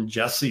imagine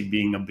Jesse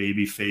being a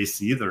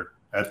babyface either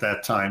at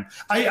that time.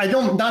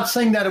 Not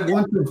saying that it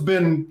wouldn't have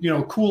been, you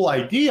know, cool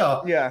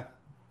idea. Yeah.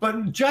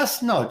 But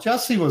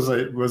Jesse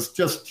was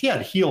just, he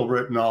had heel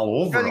written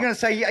all over. I was going to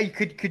say, yeah,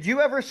 could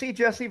you ever see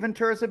Jesse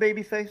Ventura as a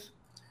babyface?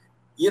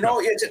 You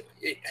know,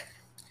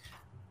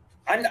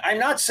 I'm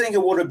not saying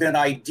it would have been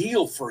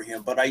ideal for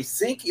him, but I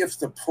think if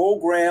the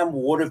program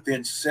would have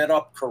been set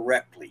up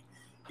correctly,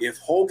 if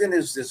Hogan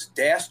is this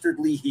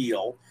dastardly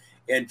heel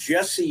and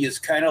Jesse is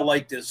kind of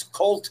like this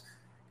cult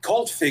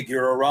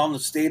figure around the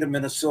state of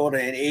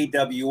Minnesota and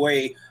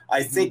AWA,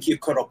 I think you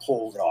could have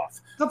pulled it off.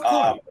 Of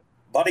course.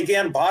 But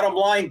again, bottom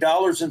line,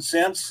 dollars and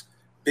cents,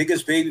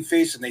 biggest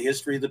babyface in the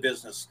history of the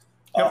business.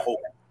 Hogan.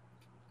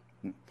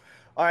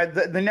 All right,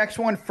 the next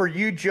one for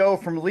you, Joe,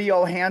 from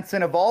Leo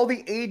Hansen. Of all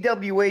the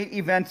AWA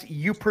events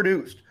you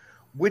produced,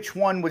 which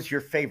one was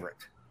your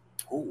favorite?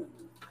 Ooh.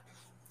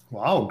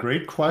 Wow,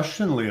 great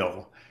question,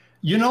 Leo.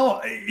 You know,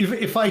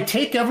 if I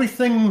take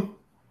everything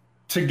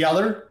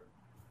together,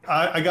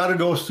 I got to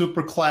go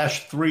Super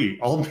Clash 3,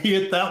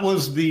 albeit that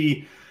was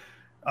the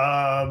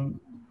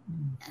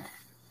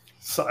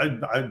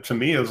to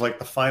me, it was like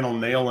the final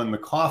nail in the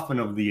coffin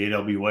of the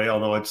AWA,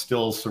 although it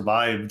still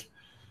survived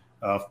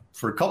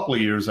for a couple of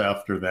years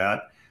after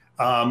that.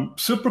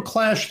 Super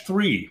Clash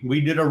 3,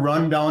 we did a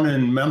rundown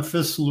in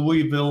Memphis,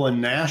 Louisville,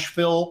 and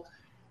Nashville.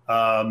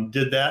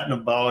 Did that in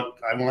about,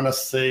 I want to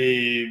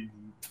say,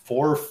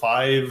 4 or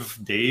 5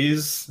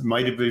 days. It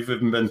might have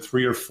even been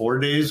 3 or 4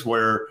 days,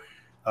 where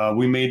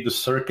we made the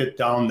circuit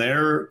down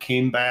there,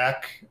 came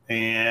back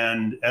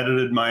and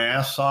edited my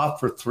ass off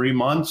for 3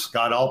 months,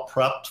 got all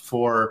prepped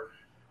for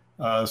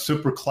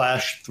Super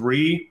Clash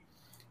 3.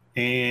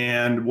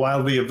 And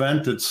while the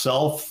event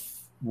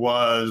itself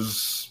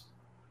was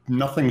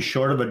nothing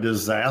short of a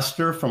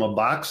disaster from a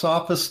box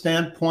office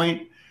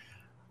standpoint,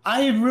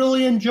 I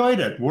really enjoyed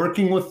it,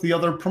 working with the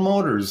other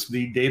promoters,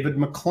 the David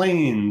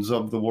McLeans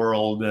of the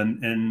world,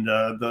 and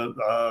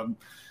the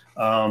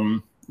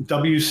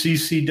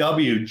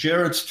WCCW,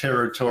 Jarrett's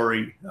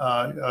territory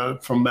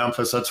from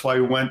Memphis. That's why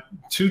we went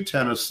to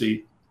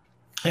Tennessee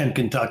and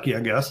Kentucky,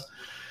 I guess.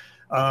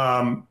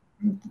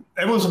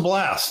 It was a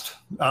blast.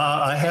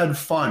 I had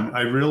fun.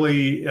 I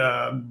really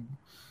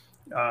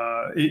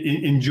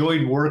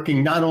enjoyed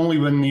working not only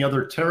in the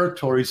other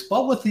territories,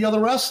 but with the other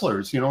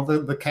wrestlers,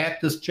 the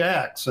Cactus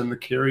Jacks and the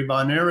Kerry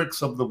Von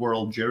Erichs of the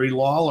world, Jerry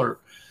Lawler,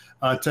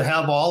 to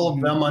have all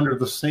of them under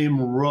the same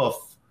roof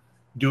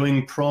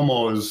doing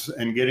promos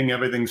and getting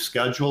everything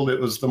scheduled. It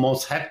was the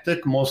most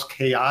hectic, most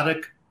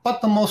chaotic,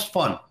 but the most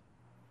fun.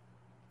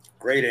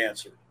 Great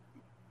answer.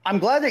 I'm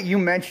glad that you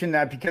mentioned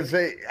that, because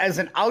as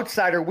an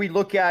outsider, we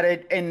look at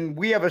it and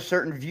we have a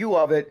certain view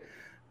of it.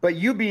 But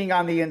you being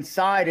on the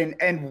inside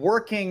and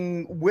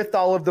working with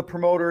all of the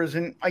promoters,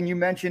 and you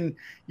mentioned,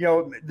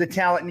 the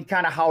talent and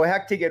kind of how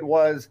hectic it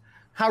was,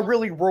 how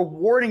really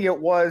rewarding it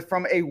was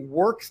from a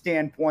work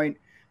standpoint,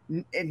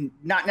 and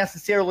not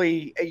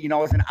necessarily,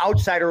 as an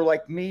outsider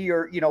like me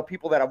or,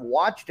 people that have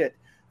watched it.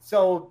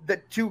 So the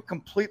two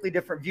completely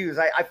different views.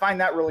 I find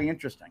that really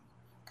interesting.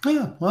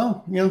 Yeah,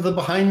 well, the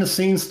behind the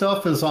scenes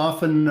stuff is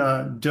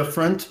often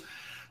different.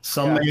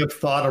 Some may have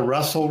thought of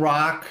Wrestle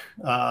Rock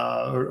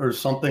or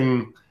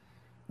something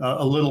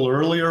a little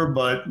earlier,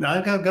 but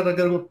I got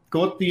to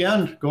go at the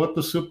end, go at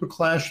the Super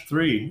Clash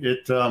 3.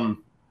 It,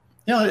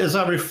 as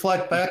I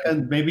reflect back,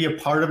 and maybe a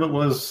part of it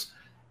was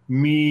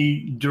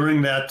me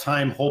during that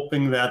time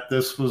hoping that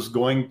this was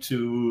going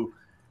to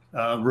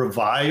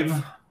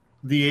revive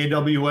the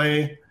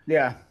AWA.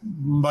 Yeah.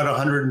 But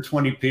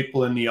 120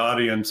 people in the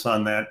audience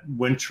on that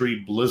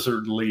wintry,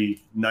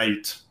 blizzardly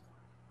night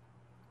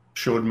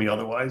showed me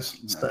otherwise,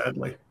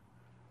 sadly.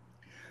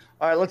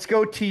 All right, let's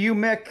go to you,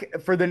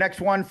 Mick, for the next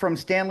one from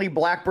Stanley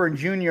Blackburn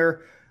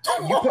Jr.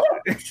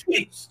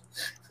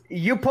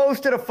 You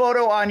posted a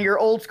photo on your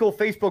old school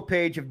Facebook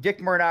page of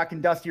Dick Murdoch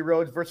and Dusty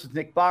Rhodes versus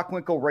Nick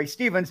Bockwinkel, Ray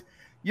Stevens.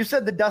 You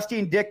said that Dusty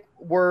and Dick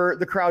were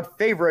the crowd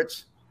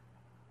favorites.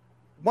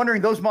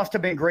 Wondering, those must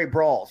have been great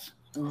brawls.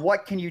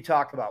 What can you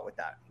talk about with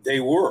that?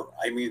 They were.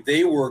 I mean,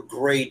 they were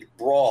great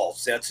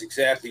brawls. That's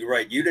exactly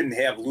right. You didn't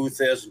have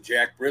Luthez and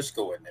Jack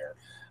Briscoe in there.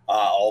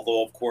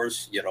 Although, of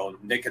course,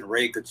 Nick and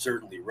Ray could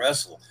certainly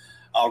wrestle.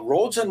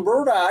 Rhodes and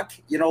Murdoch,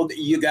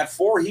 you got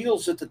 4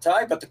 heels at the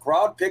time, but the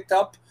crowd picked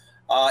up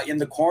in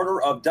the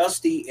corner of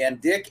Dusty and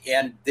Dick.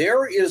 And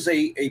there is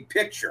a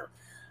picture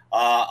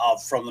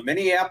from the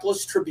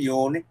Minneapolis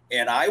Tribune,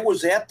 and I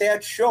was at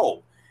that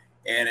show.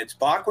 And it's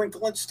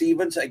Bockwinkel and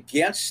Stevens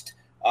against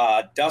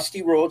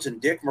Dusty Rhodes and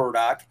Dick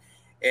Murdoch.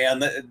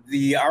 And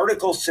the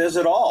article says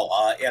it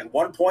all. At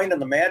one point in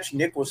the match,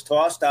 Nick was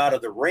tossed out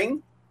of the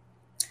ring.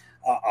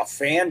 A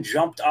fan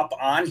jumped up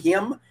on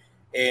him,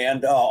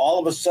 and all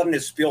of a sudden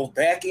it spilled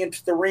back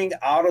into the ring,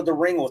 out of the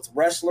ring with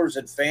wrestlers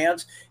and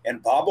fans.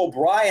 And Bob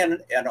O'Brien,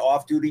 an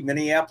off-duty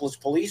Minneapolis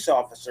police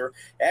officer,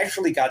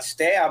 actually got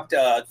stabbed.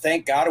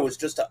 Thank God it was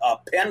just a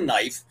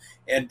penknife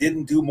and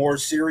didn't do more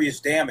serious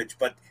damage.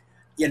 But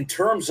in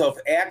terms of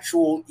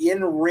actual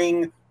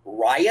in-ring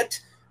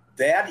riot,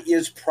 that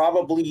is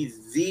probably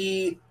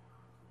the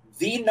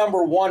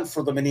number one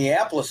for the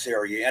Minneapolis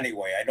area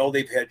anyway. I know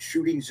they've had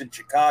shootings in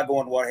Chicago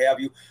and what have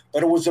you,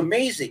 but it was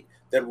amazing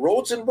that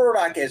Rhodes and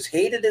Murdoch, as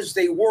hated as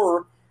they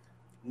were,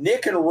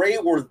 Nick and Ray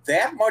were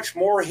that much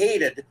more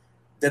hated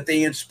that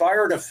they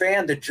inspired a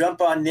fan to jump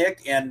on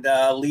Nick and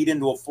lead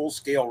into a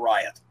full-scale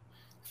riot.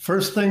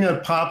 First thing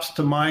that pops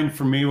to mind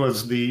for me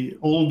was the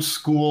old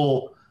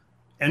school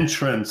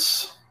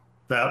entrance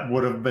that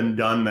would have been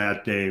done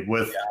that day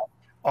with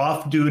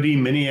off-duty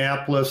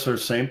Minneapolis or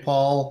St.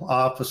 Paul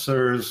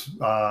officers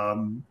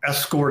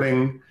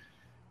escorting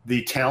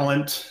the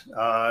talent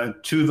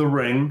to the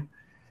ring.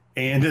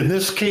 And in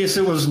this case,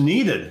 it was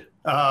needed.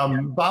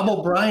 Bob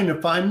O'Brien,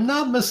 if I'm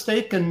not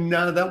mistaken,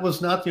 that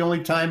was not the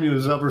only time he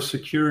was ever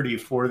security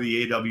for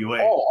the AWA.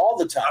 Oh, all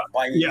the time.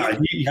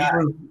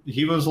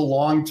 He was a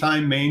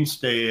long-time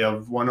mainstay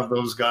of one of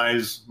those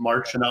guys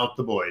marching out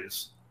the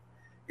boys.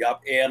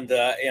 Yep, and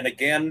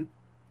again,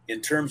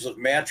 in terms of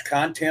match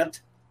content,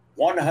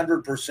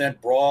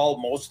 100% brawl.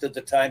 Most of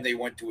the time they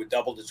went to a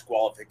double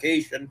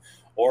disqualification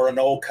or a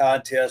no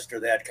contest or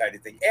that kind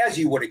of thing, as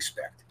you would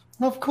expect.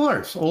 Of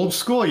course, old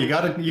school. You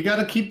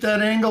gotta keep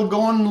that angle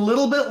going a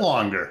little bit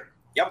longer.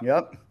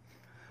 Yep.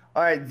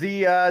 All right,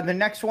 the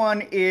next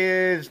one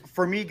is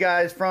for me,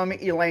 guys, from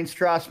Elaine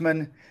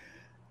Strassman.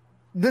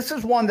 This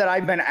is one that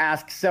I've been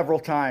asked several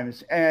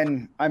times,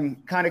 and I'm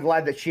kind of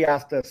glad that she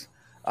asked us.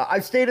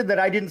 I've stated that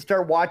I didn't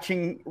start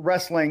watching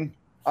wrestling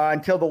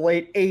until the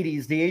late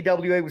 80s. The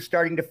AWA was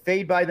starting to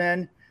fade by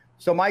then,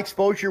 so my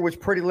exposure was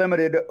pretty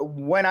limited.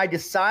 When I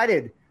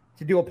decided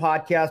to do a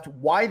podcast,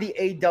 why the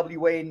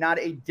AWA, not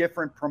a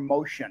different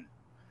promotion?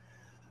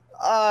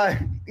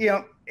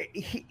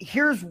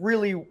 Here's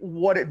really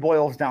what it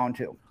boils down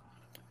to.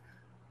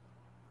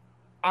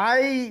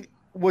 I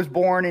was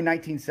born in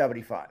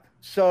 1975.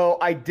 So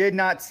I did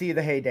not see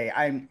the heyday.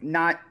 I'm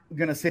not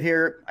going to sit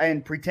here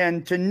and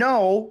pretend to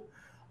know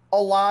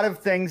a lot of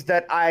things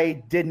that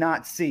I did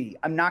not see.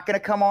 I'm not going to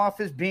come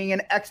off as being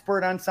an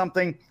expert on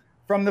something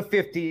from the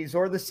 50s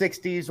or the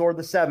 60s or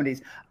the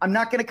 70s. I'm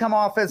not going to come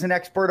off as an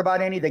expert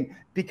about anything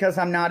because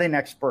I'm not an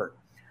expert.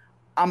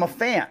 I'm a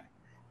fan.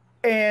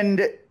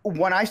 And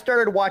when I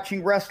started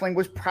watching wrestling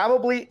was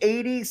probably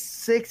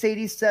 86,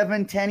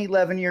 87, 10,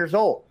 11 years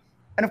old.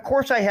 And of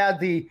course I had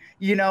the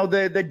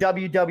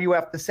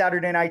WWF, the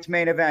Saturday Night's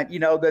Main Event,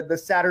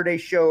 the Saturday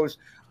shows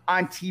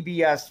on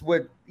TBS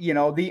with,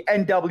 the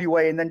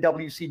NWA and then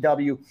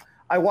WCW.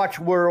 I watched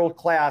World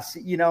Class,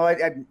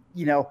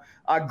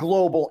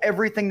 Global,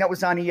 everything that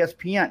was on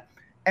ESPN.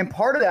 And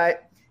part of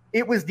that,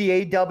 it was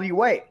the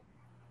AWA.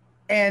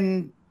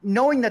 And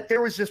knowing that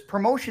there was this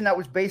promotion that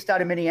was based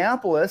out of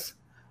Minneapolis,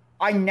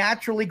 I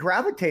naturally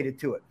gravitated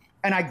to it.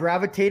 And I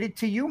gravitated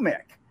to you,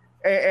 Mick.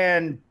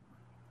 And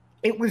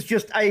it was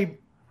just,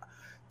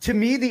 to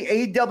me,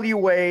 the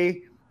AWA,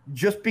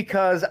 just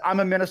because I'm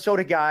a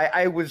Minnesota guy,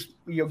 I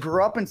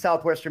grew up in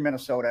southwestern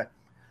Minnesota.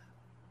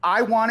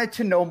 I wanted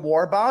to know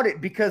more about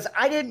it because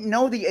I didn't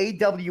know the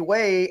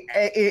AWA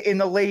in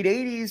the late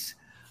 80s.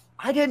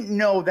 I didn't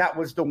know that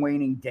was the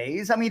waning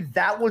days. I mean,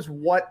 that was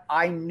what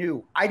I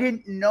knew. I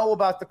didn't know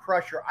about the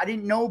Crusher. I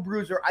didn't know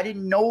Bruiser. I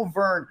didn't know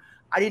Vern.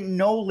 I didn't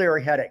know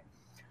Larry Heddick.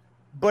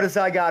 But as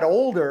I got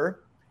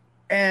older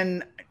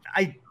and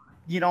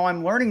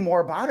I'm learning more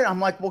about it, I'm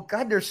like, well,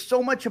 God, there's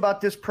so much about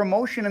this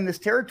promotion in this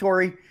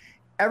territory.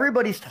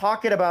 Everybody's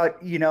talking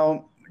about,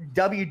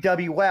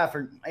 WWF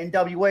or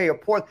NWA or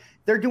Port.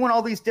 They're doing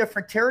all these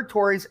different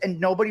territories and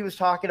nobody was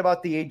talking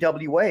about the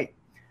AWA.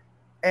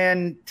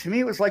 And to me,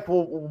 it was like,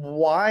 well,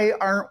 why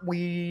aren't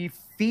we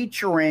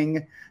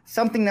featuring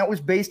something that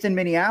was based in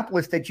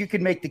Minneapolis that you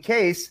could make the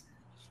case?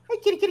 Hey,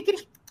 kitty.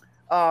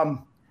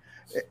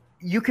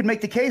 You could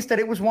make the case that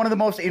it was one of the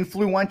most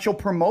influential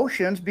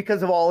promotions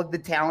because of all of the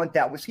talent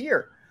that was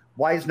here.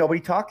 Why is nobody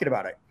talking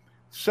about it?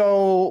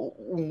 So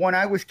when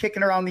I was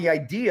kicking around the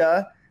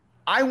idea,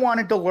 I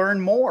wanted to learn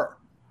more.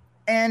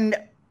 And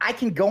I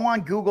can go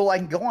on Google, I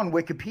can go on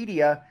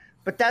Wikipedia,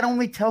 but that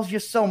only tells you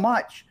so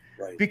much.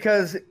 Right.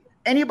 Because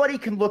anybody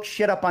can look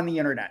shit up on the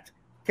internet.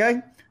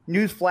 Okay?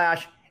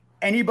 Newsflash,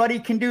 anybody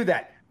can do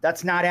that.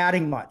 That's not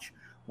adding much.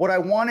 What I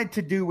wanted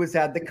to do was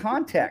add the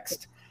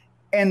context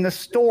and the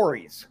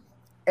stories.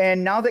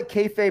 And now that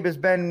kayfabe has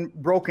been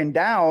broken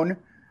down,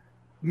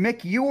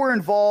 Mick, you were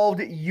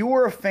involved. You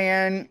were a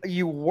fan.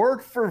 You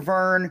worked for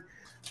Vern.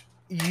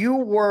 You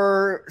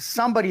were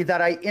somebody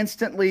that I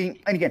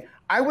instantly, and again,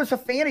 I was a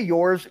fan of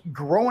yours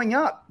growing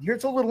up.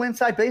 Here's a little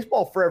inside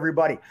baseball for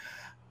everybody.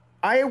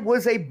 I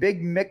was a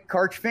big Mick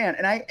Karch fan,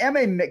 and I am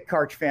a Mick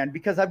Karch fan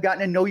because I've gotten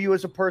to know you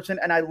as a person,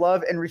 and I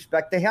love and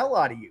respect the hell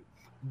out of you.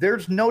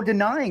 There's no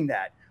denying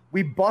that.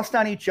 We bust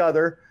on each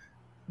other,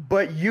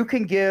 but you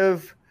can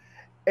give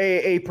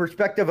a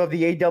perspective of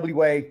the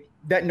AWA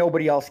that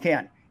nobody else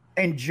can.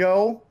 And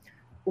Joe,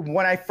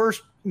 when I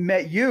first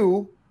met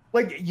you,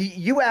 like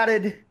you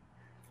added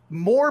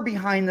more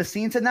behind the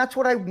scenes, and that's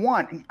what I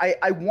want.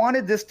 I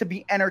wanted this to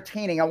be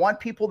entertaining. I want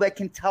people that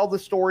can tell the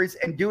stories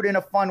and do it in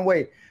a fun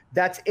way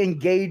that's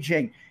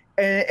engaging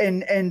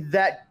and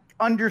that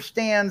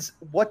understands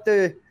what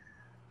the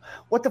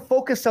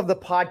focus of the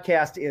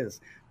podcast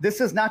is.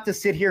 This is not to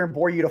sit here and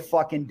bore you to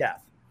fucking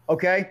death,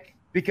 okay?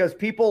 Because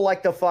people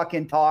like to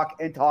fucking talk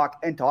and talk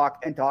and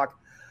talk and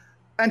talk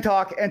and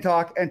talk and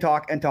talk and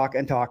talk and talk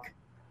and talk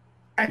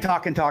and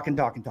talk and talk and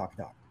talk and talk and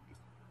talk.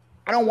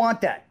 I don't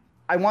want that.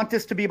 I want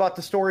this to be about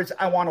the stories.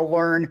 I want to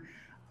learn.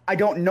 I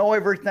don't know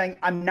everything.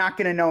 I'm not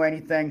going to know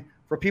anything.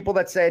 For people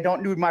that say I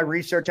don't do my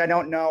research, I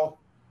don't know.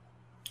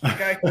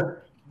 Okay,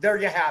 there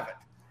you have it.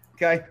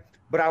 Okay,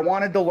 but I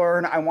wanted to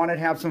learn. I wanted to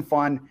have some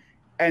fun,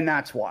 and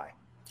that's why.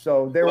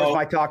 So there was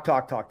my talk.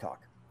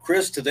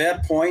 Chris, to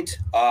that point,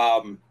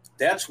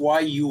 that's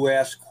why you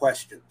ask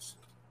questions.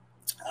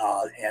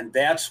 And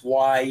that's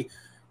why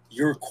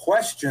your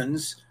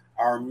questions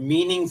are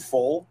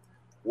meaningful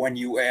when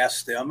you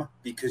ask them,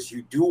 because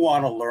you do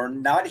want to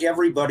learn. Not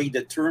everybody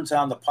that turns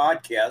on the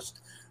podcast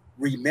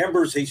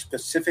remembers a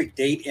specific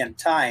date and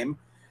time.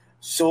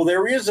 So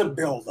there is a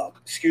buildup.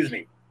 Excuse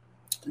me.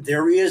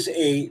 There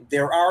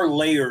are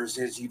layers,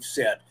 as you've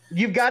said.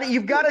 You've got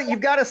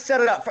to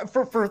set it up.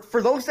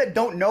 For those that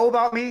don't know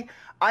about me,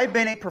 I've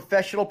been a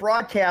professional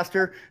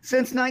broadcaster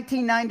since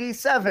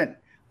 1997.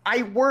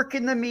 I work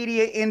in the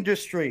media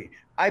industry.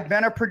 I've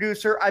been a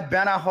producer. I've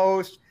been a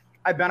host.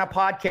 I've been a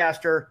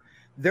podcaster.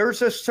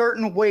 There's a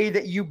certain way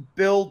that you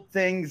build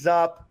things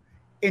up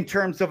in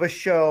terms of a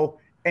show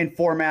and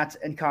formats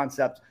and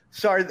concepts.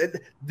 Sorry,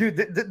 dude,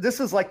 this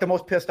is like the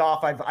most pissed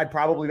off I've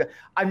probably been.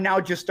 I'm now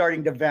just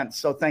starting to vent.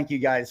 So thank you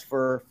guys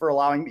for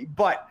allowing me.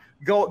 But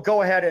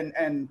go ahead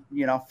and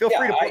feel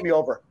free to put me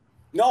over.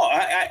 No,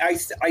 I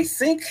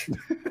think,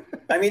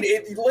 I mean,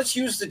 let's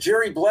use the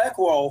Jerry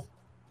Blackwell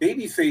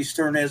babyface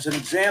turn as an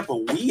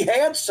example. We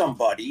had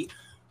somebody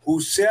who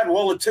said,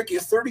 well, it took you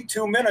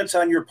 32 minutes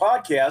on your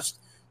podcast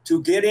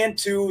to get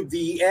into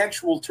the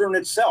actual turn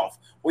itself.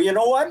 Well, you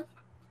know what?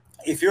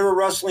 If you're a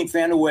wrestling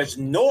fan who has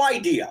no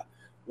idea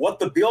what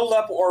the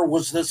build-up or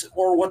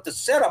what the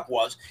setup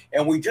was,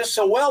 and we just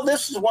said, well,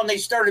 this is when they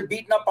started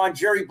beating up on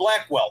Jerry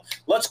Blackwell.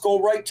 Let's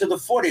go right to the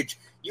footage.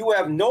 You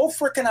have no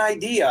freaking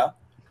idea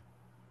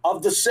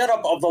of the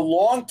setup of the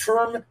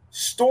long-term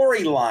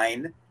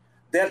storyline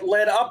that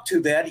led up to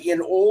that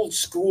in old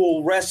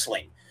school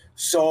wrestling.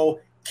 So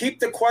keep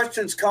the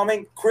questions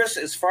coming. Chris,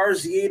 as far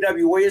as the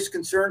AWA is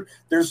concerned,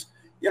 there's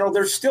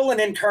still an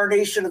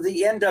incarnation of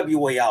the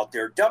NWA out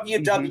there.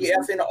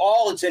 WWF in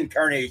all its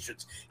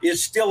incarnations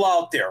is still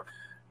out there.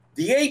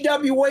 The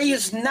AWA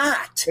is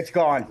not. It's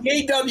gone.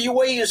 The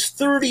AWA is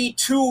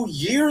 32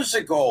 years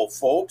ago,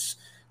 folks.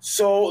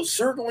 So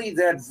certainly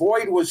that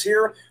void was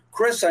here.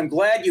 Chris, I'm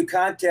glad you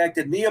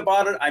contacted me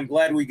about it. I'm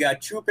glad we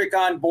got Chupik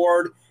on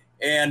board,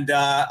 and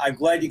I'm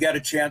glad you got a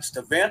chance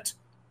to vent.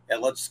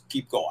 And let's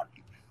keep going.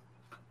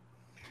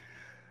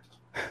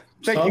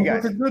 Thank you,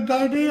 guys. Sounds like a good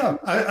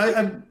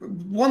idea.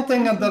 One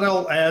thing that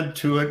I'll add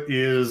to it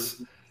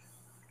is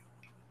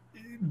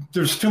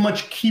there's too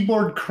much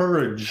keyboard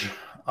courage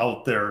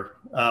out there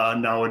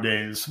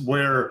nowadays,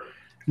 where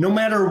no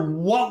matter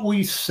what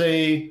we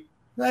say,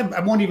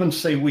 I won't even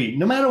say we,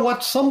 no matter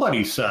what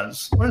somebody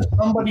says or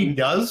somebody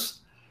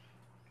does,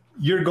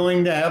 you're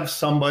going to have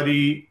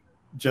somebody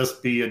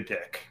just be a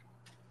dick.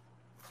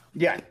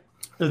 Yeah.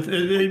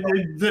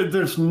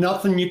 There's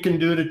nothing you can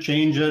do to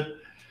change it.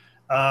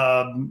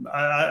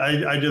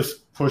 I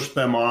just push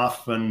them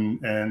off,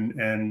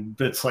 and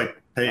it's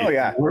like,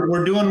 hey,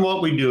 we're doing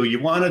what we do. You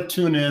want to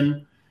tune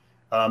in,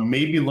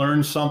 maybe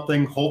learn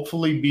something,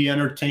 hopefully be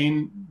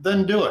entertained,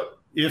 then do it.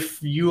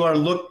 If you are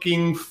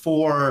looking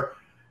for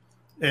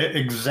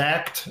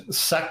exact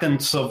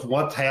seconds of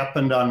what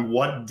happened on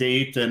what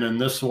date and in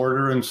this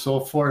order and so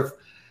forth,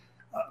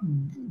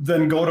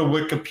 then go to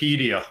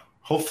Wikipedia.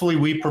 Hopefully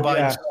we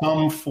provide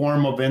some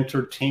form of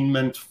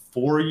entertainment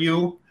for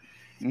you.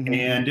 Mm-hmm.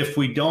 And if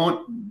we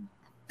don't,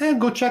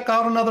 go check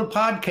out another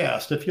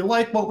podcast. If you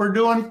like what we're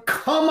doing,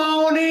 come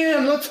on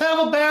in. Let's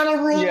have a battle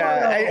royal.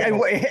 Yeah,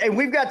 and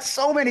we've got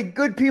so many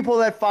good people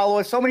that follow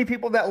us, so many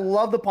people that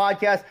love the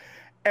podcast,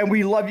 and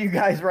we love you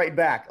guys right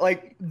back.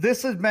 Like,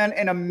 this has been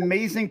an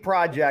amazing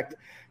project,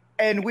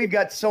 and we've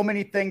got so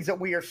many things that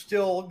we are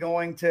still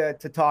going to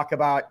talk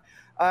about.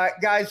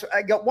 Guys,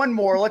 I got one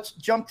more. Let's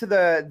jump to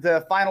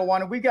the final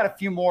one. We've got a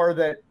few more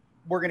that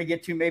we're going to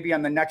get to maybe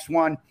on the next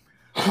one.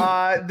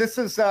 This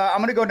is I'm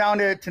going to go down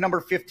to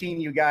number 15,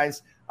 you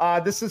guys.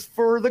 This is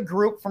for the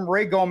group from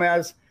Ray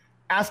Gomez.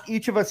 Ask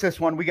each of us this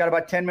one. We got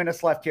about 10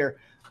 minutes left here.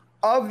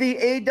 Of the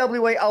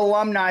AWA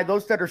alumni,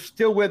 those that are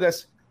still with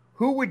us,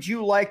 who would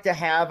you like to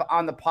have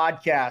on the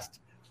podcast?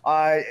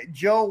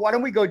 Joe, why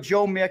don't we go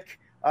Joe, Mick,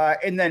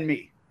 and then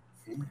me?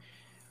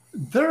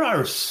 There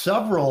are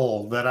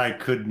several that I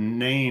could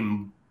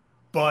name,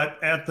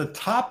 but at the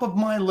top of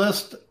my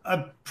list,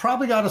 I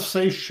probably got to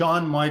say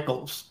Shawn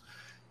Michaels.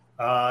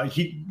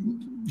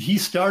 He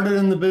started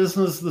in the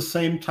business the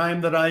same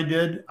time that I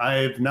did. I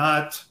have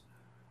not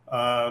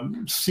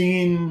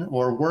seen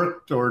or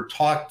worked or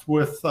talked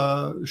with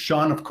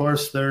Shawn. Of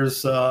course,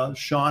 there's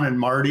Shawn and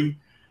Marty.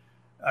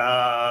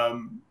 The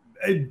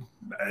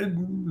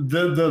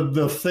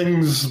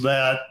things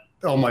that,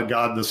 oh my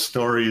God, the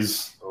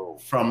stories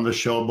from the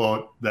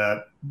Showboat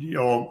that,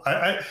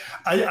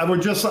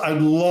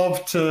 I'd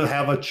love to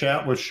have a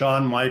chat with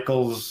Shawn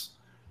Michaels.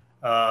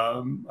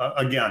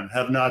 Again,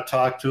 have not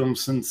talked to him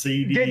since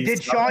 '80s.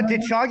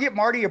 Did Shawn get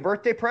Marty a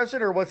birthday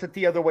present, or was it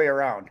the other way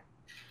around?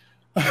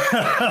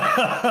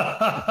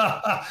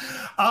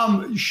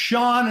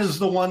 Shawn is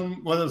the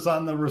one was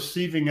on the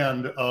receiving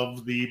end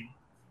of the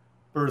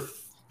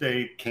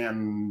birthday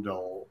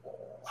candle.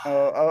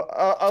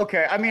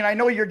 Okay. I mean, I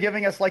know you're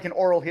giving us like an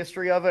oral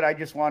history of it. I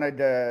just wanted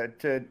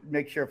to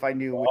make sure if I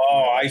knew.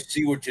 I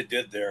see what you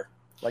did there.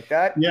 Like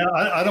that? Yeah,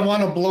 I don't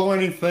want to blow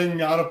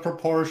anything out of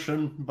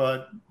proportion,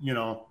 but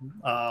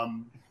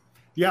Shawn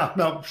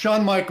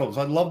Michaels.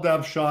 I'd love to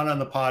have Shawn on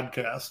the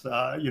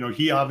podcast.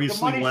 He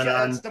obviously went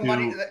on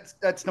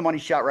that's the money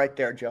shot right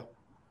there, Joe.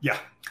 Yeah.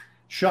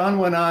 Shawn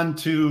went on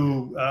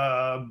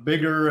to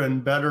bigger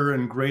and better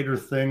and greater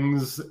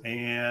things,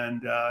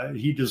 and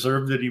he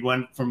deserved it. He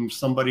went from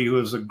somebody who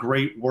was a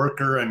great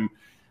worker and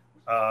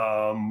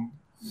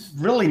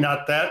really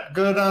not that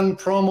good on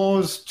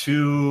promos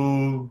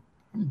to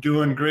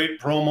doing great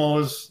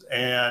promos.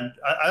 And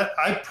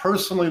I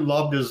personally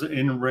loved his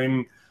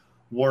in-ring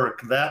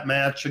work. That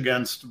match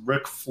against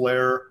Ric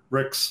Flair,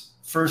 Ric's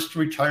first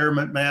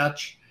retirement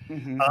match.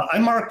 Mm-hmm. I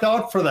marked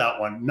out for that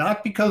one,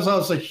 not because I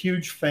was a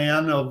huge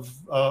fan of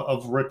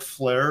Ric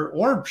Flair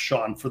or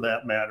Shawn for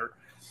that matter,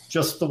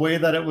 just the way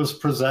that it was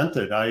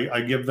presented. I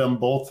give them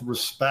both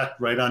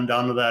respect right on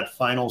down to that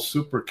final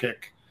super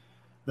kick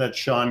that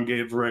Shawn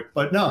gave Rick.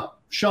 But no,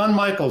 Shawn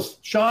Michaels.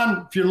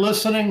 Shawn, if you're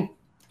listening,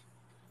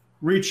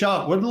 reach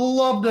out. Would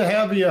love to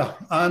have you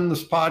on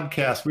this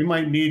podcast. We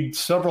might need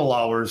several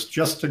hours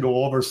just to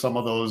go over some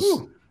of those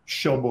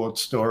showboat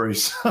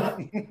stories.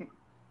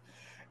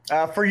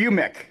 For you,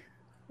 Mick.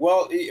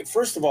 Well,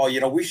 first of all,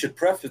 we should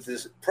preface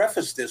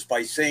this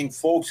by saying,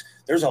 folks,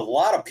 there's a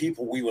lot of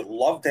people we would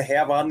love to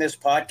have on this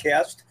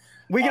podcast.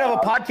 We can have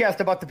a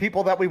podcast about the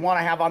people that we want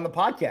to have on the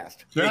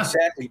podcast. Yeah.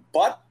 Exactly.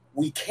 But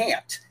we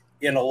can't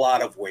in a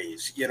lot of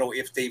ways.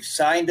 If they've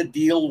signed a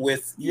deal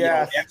with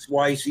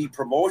XYZ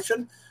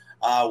promotion,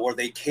 where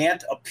they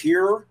can't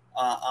appear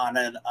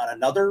on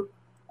another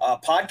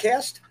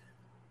podcast,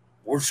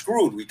 we're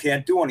screwed. We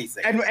can't do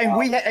anything.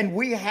 And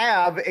we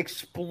have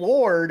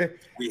explored.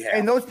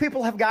 And those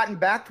people have gotten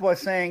back to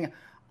us saying,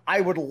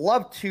 I would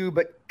love to,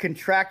 but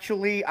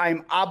contractually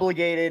I'm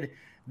obligated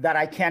that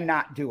I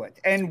cannot do it.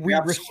 And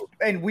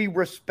we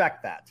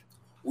respect that.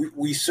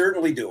 We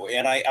certainly do.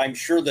 And I'm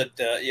sure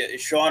that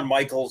Shawn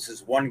Michaels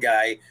is one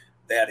guy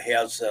that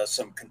has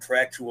some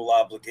contractual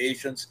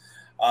obligations.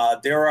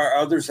 There are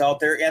others out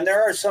there, and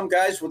there are some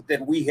guys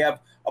that we have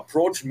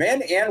approached,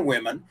 men and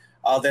women,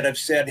 that have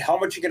said, how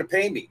much are you going to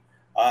pay me?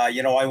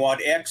 I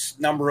want X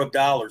number of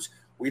dollars.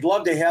 We'd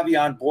love to have you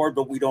on board,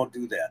 but we don't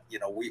do that.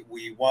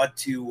 We want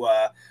to,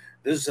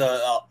 this is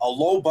a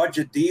low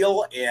budget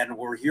deal, and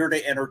we're here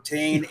to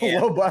entertain.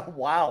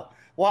 Wow.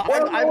 Well,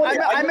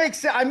 I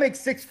make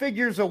six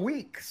figures a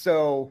week,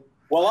 so.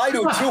 Well, I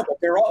do too, but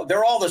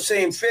they're all the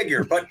same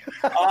figure. But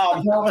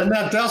and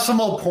that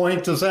decimal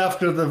point is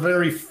after the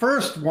very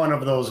first one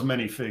of those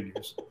many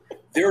figures.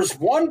 There's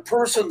one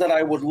person that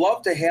I would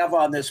love to have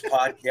on this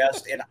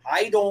podcast, and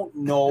I don't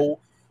know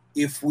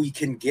if we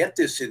can get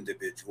this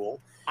individual.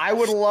 I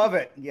would love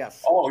it.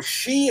 Yes. Oh,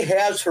 she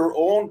has her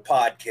own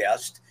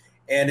podcast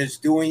and is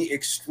doing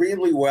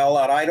extremely well.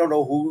 And I don't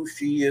know who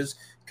she is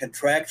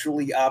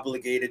contractually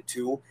obligated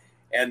to,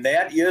 and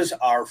that is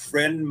our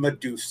friend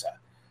Medusa.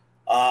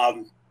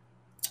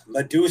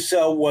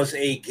 Medusa was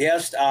a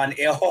guest on,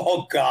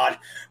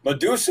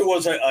 Medusa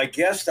was a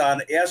guest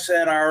on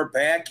SNR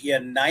back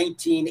in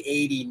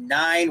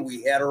 1989.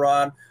 We had her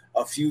on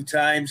a few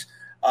times.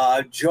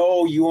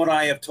 Joe, you and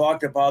I have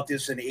talked about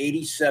this in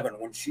 87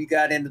 when she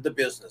got into the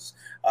business.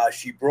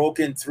 She broke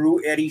in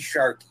through Eddie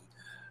Sharkey.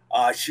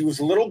 She was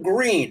a little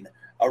green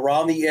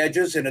around the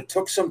edges, and it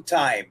took some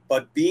time.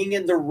 But being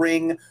in the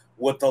ring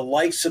with the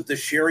likes of the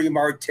Sherry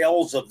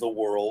Martells of the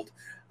world,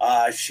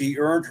 she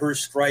earned her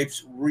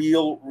stripes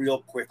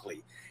real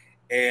quickly.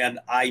 And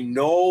I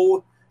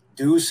know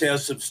Deuce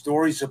has some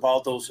stories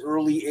about those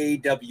early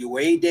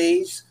AWA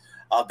days.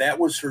 That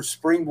was her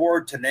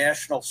springboard to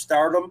national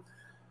stardom.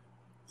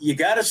 You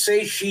got to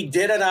say she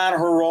did it on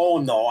her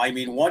own, though. I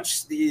mean,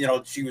 once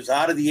she was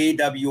out of the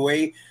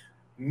AWA,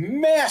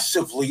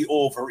 massively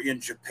over in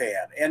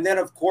Japan, and then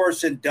of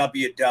course in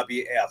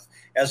WWF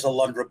as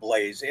Alundra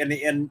Blaze, and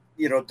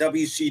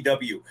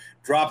WCW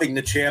dropping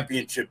the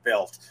championship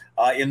belt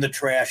in the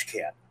trash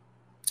can.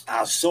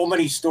 So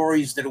many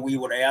stories that we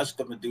would ask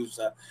of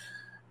Medusa.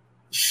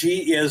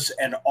 She is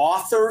an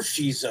author.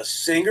 She's a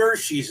singer.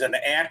 She's an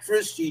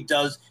actress. She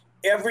does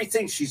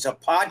everything. She's a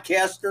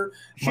podcaster.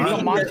 She's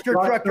a monster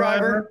truck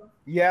driver.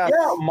 Yeah,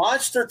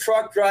 monster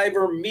truck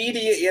driver,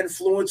 media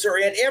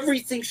influencer, and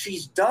everything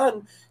she's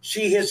done,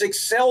 she has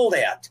excelled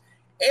at.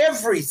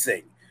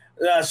 Everything.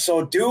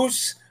 So,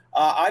 Deuce,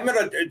 I'm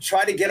going to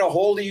try to get a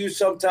hold of you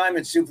sometime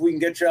and see if we can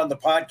get you on the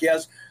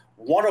podcast.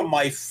 One of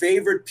my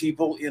favorite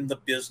people in the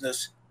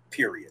business,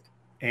 period.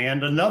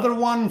 And another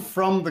one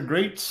from the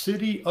great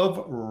city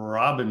of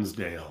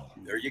Robbinsdale.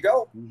 There you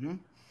go. Mm-hmm.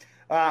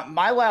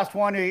 My last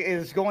one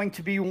is going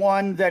to be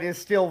one that is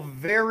still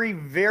very,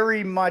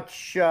 very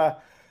much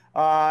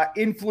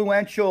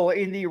influential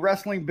in the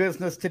wrestling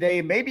business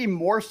today, maybe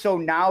more so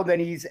now than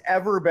he's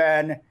ever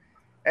been.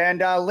 And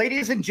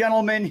ladies and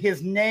gentlemen,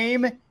 his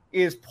name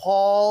is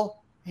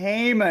Paul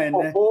Heyman.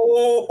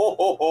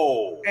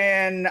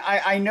 And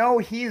I know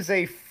he's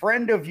a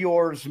friend of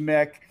yours,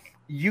 Mick.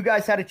 You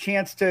guys had a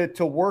chance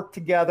to work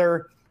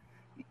together.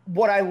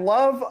 What I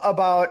love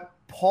about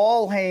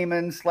Paul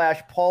Heyman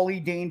 /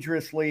 Paulie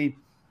Dangerously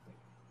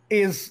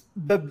is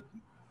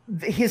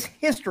his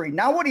history,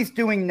 not what he's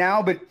doing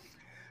now, but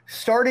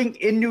starting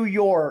in New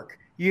York,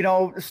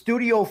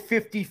 Studio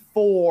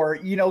 54,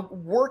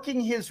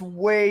 working his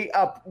way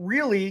up,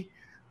 really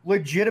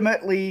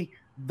legitimately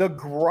the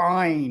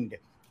grind,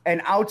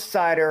 an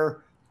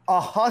outsider, a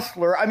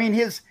hustler. I mean,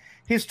 his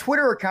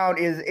Twitter account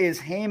is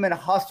Heyman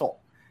Hustle,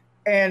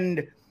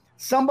 and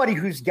somebody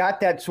who's got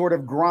that sort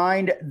of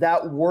grind,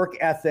 that work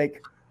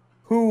ethic,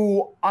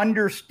 who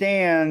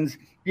understands,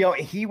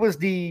 he was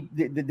the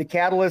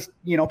catalyst,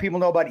 people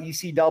know about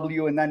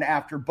ECW and then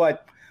after,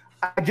 but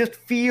I just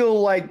feel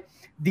like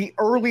the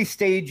early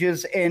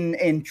stages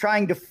in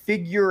trying to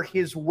figure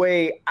his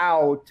way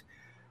out,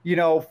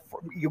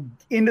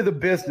 into the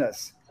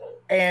business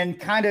and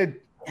kind of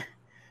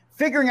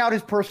figuring out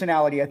his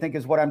personality, I think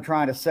is what I'm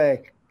trying to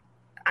say.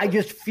 I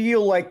just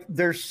feel like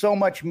there's so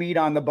much meat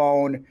on the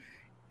bone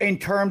in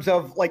terms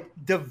of like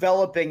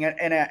developing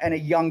in a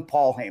young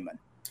Paul Heyman.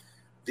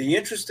 The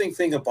interesting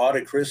thing about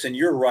it, Chris, and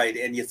you're right,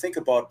 and you think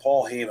about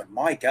Paul Heyman,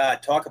 my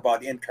God, talk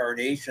about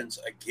incarnations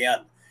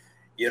again.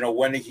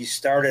 When he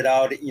started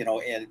out,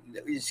 and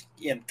he's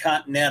in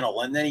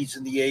Continental, and then he's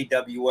in the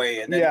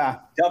AWA, and then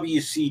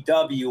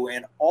WCW,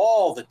 and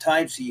all the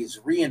times he has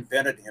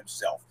reinvented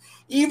himself.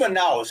 Even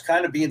now, is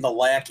kind of being the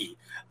lackey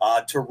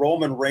to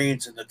Roman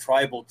Reigns and the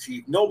Tribal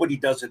Chief. Nobody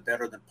does it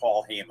better than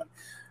Paul Heyman.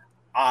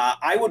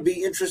 I would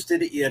be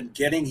interested in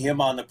getting him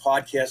on the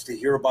podcast to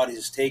hear about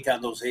his take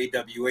on those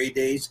AWA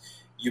days.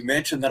 You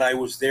mentioned that I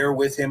was there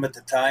with him at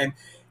the time,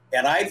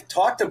 and I've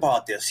talked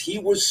about this. He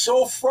was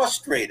so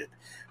frustrated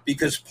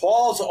because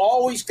Paul's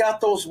always got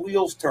those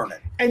wheels turning.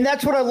 And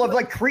that's what I love,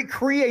 like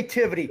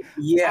creativity.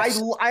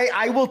 Yes.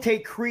 I will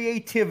take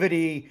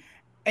creativity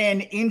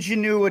and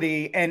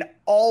ingenuity and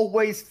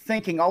always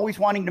thinking, always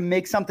wanting to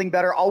make something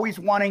better, always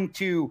wanting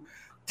to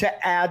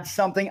add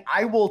something.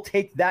 I will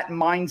take that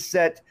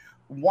mindset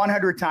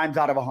 100 times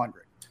out of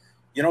 100.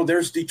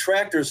 There's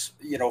detractors,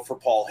 for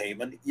Paul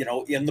Heyman,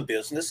 in the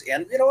business.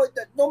 And,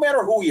 no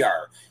matter who you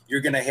are, you're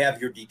going to have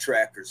your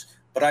detractors.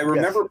 But I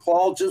remember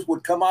Paul just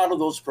would come out of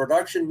those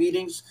production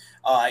meetings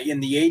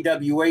in the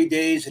AWA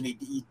days, and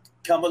he'd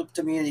come up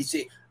to me and he'd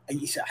say,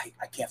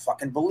 I can't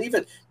fucking believe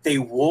it. They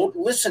won't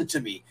listen to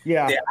me.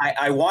 Yeah.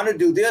 I want to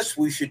do this.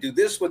 We should do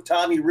this with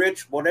Tommy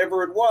Rich,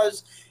 whatever it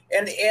was.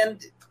 And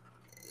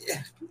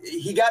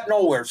he got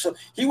nowhere. So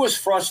he was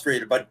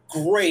frustrated, but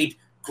great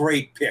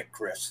pick,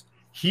 Chris.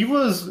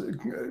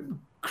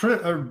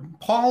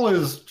 Paul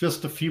is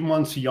just a few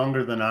months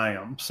younger than I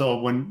am. So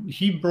when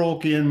he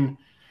broke in,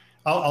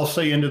 I'll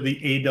say into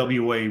the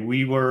AWA,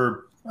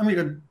 we're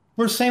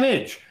the same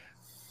age.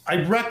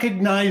 I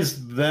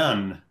recognized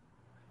then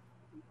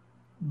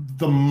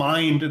the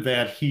mind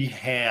that he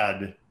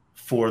had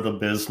for the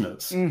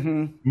business.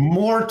 Mm-hmm.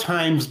 More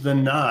times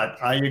than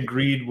not, I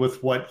agreed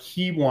with what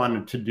he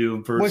wanted to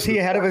do versus was he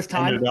ahead of his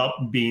time? Ended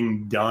up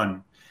being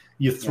done.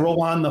 You throw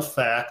on the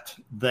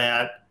fact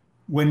that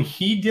when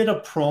he did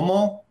a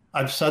promo,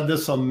 I've said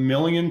this a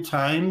million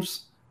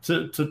times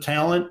to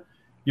talent,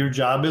 your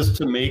job is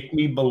to make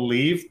me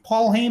believe.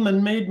 Paul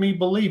Heyman made me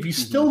believe. He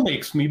still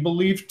makes me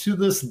believe to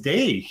this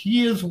day.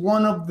 He is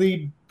one of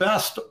the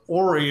best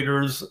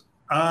orators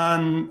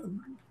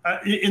in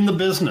the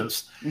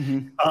business.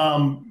 Mm-hmm.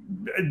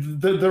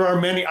 There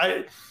are many.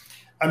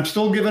 I'm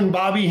still giving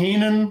Bobby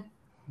Heenan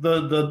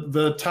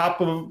the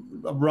top of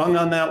rung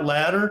on that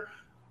ladder.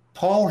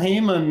 Paul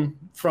Heyman,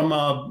 from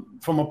a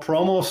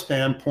promo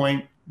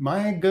standpoint,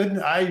 my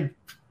goodness,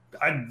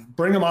 I'd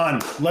bring him on.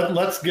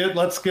 Let's get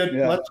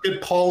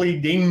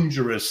Paulie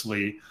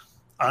dangerously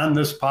on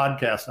this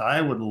podcast. I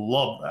would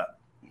love that.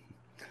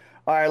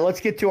 All right, let's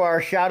get to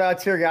our shout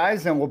outs here,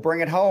 guys, and we'll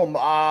bring it home.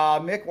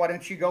 Mick, why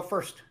don't you go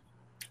first?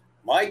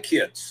 My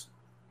kids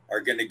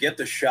are going to get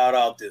the shout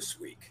out this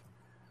week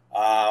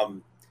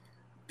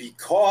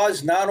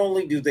because not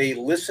only do they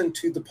listen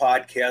to the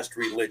podcast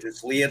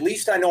religiously, at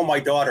least I know my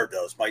daughter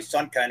does. My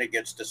son kind of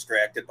gets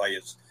distracted by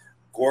his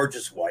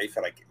gorgeous wife,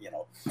 and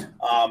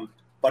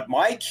but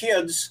my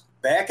kids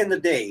back in the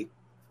day,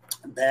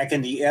 back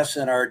in the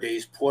SNR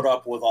days, put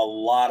up with a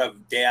lot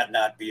of dad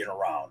not being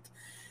around.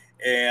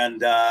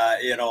 And,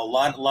 a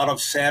lot of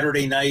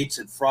Saturday nights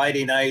and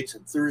Friday nights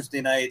and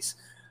Thursday nights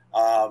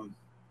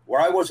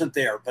where I wasn't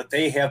there, but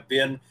they have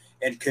been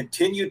and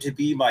continue to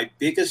be my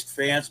biggest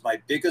fans,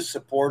 my biggest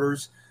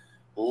supporters.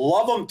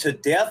 Love them to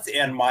death.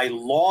 And my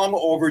long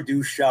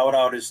overdue shout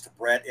out is to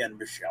Brett and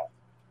Michelle.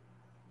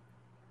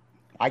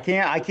 I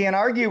can't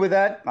argue with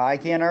that.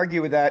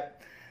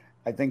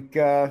 I think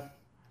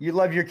you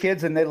love your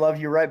kids and they love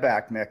you right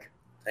back, Mick.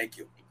 Thank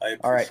you. I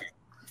appreciate All right. it.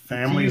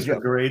 Family's a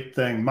great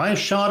thing. My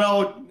shout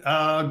out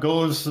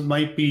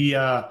might be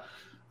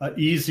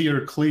easy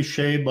or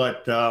cliche,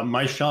 but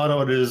my shout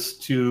out is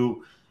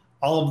to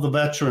all of the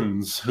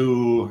veterans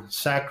who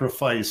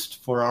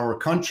sacrificed for our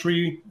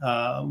country.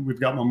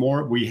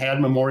 We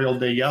had Memorial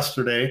Day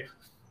yesterday.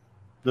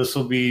 This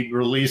will be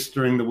released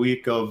during the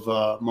week of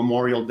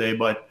Memorial Day,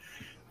 but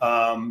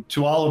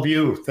to all of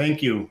you,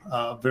 thank you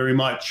very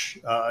much.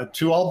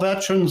 To all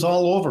veterans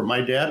all over.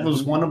 My dad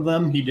was one of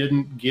them. He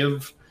didn't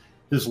give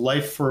his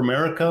life for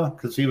America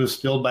because he was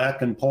still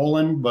back in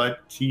Poland,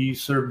 but he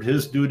served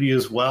his duty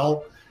as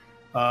well.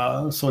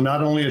 So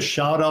not only a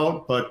shout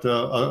out, but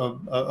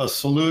a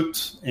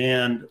salute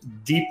and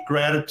deep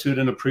gratitude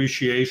and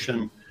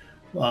appreciation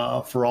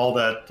for all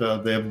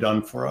that they have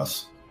done for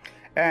us.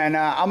 And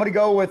I'm going to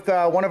go with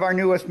one of our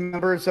newest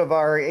members of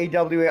our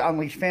AWA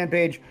Unleashed fan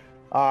page,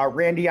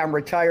 Randy. I'm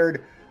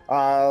retired.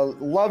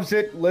 Loves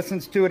it,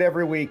 listens to it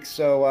every week.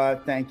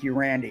 So thank you,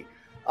 Randy.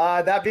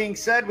 That being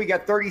said, we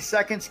got 30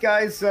 seconds,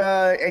 guys.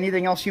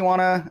 Anything else you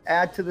want to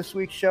add to this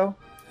week's show?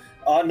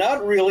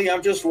 Not really.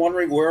 I'm just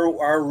wondering where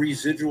our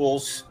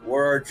residuals,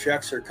 where our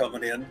checks are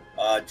coming in.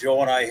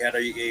 Joe and I had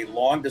a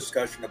long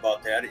discussion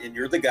about that, and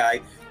you're the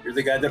guy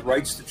that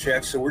writes the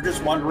checks. So we're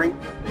just wondering.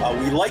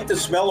 We like the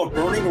smell of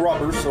burning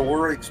rubber, so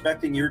we're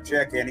expecting your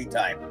check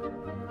anytime.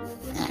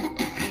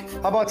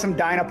 How about some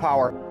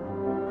Dynapower?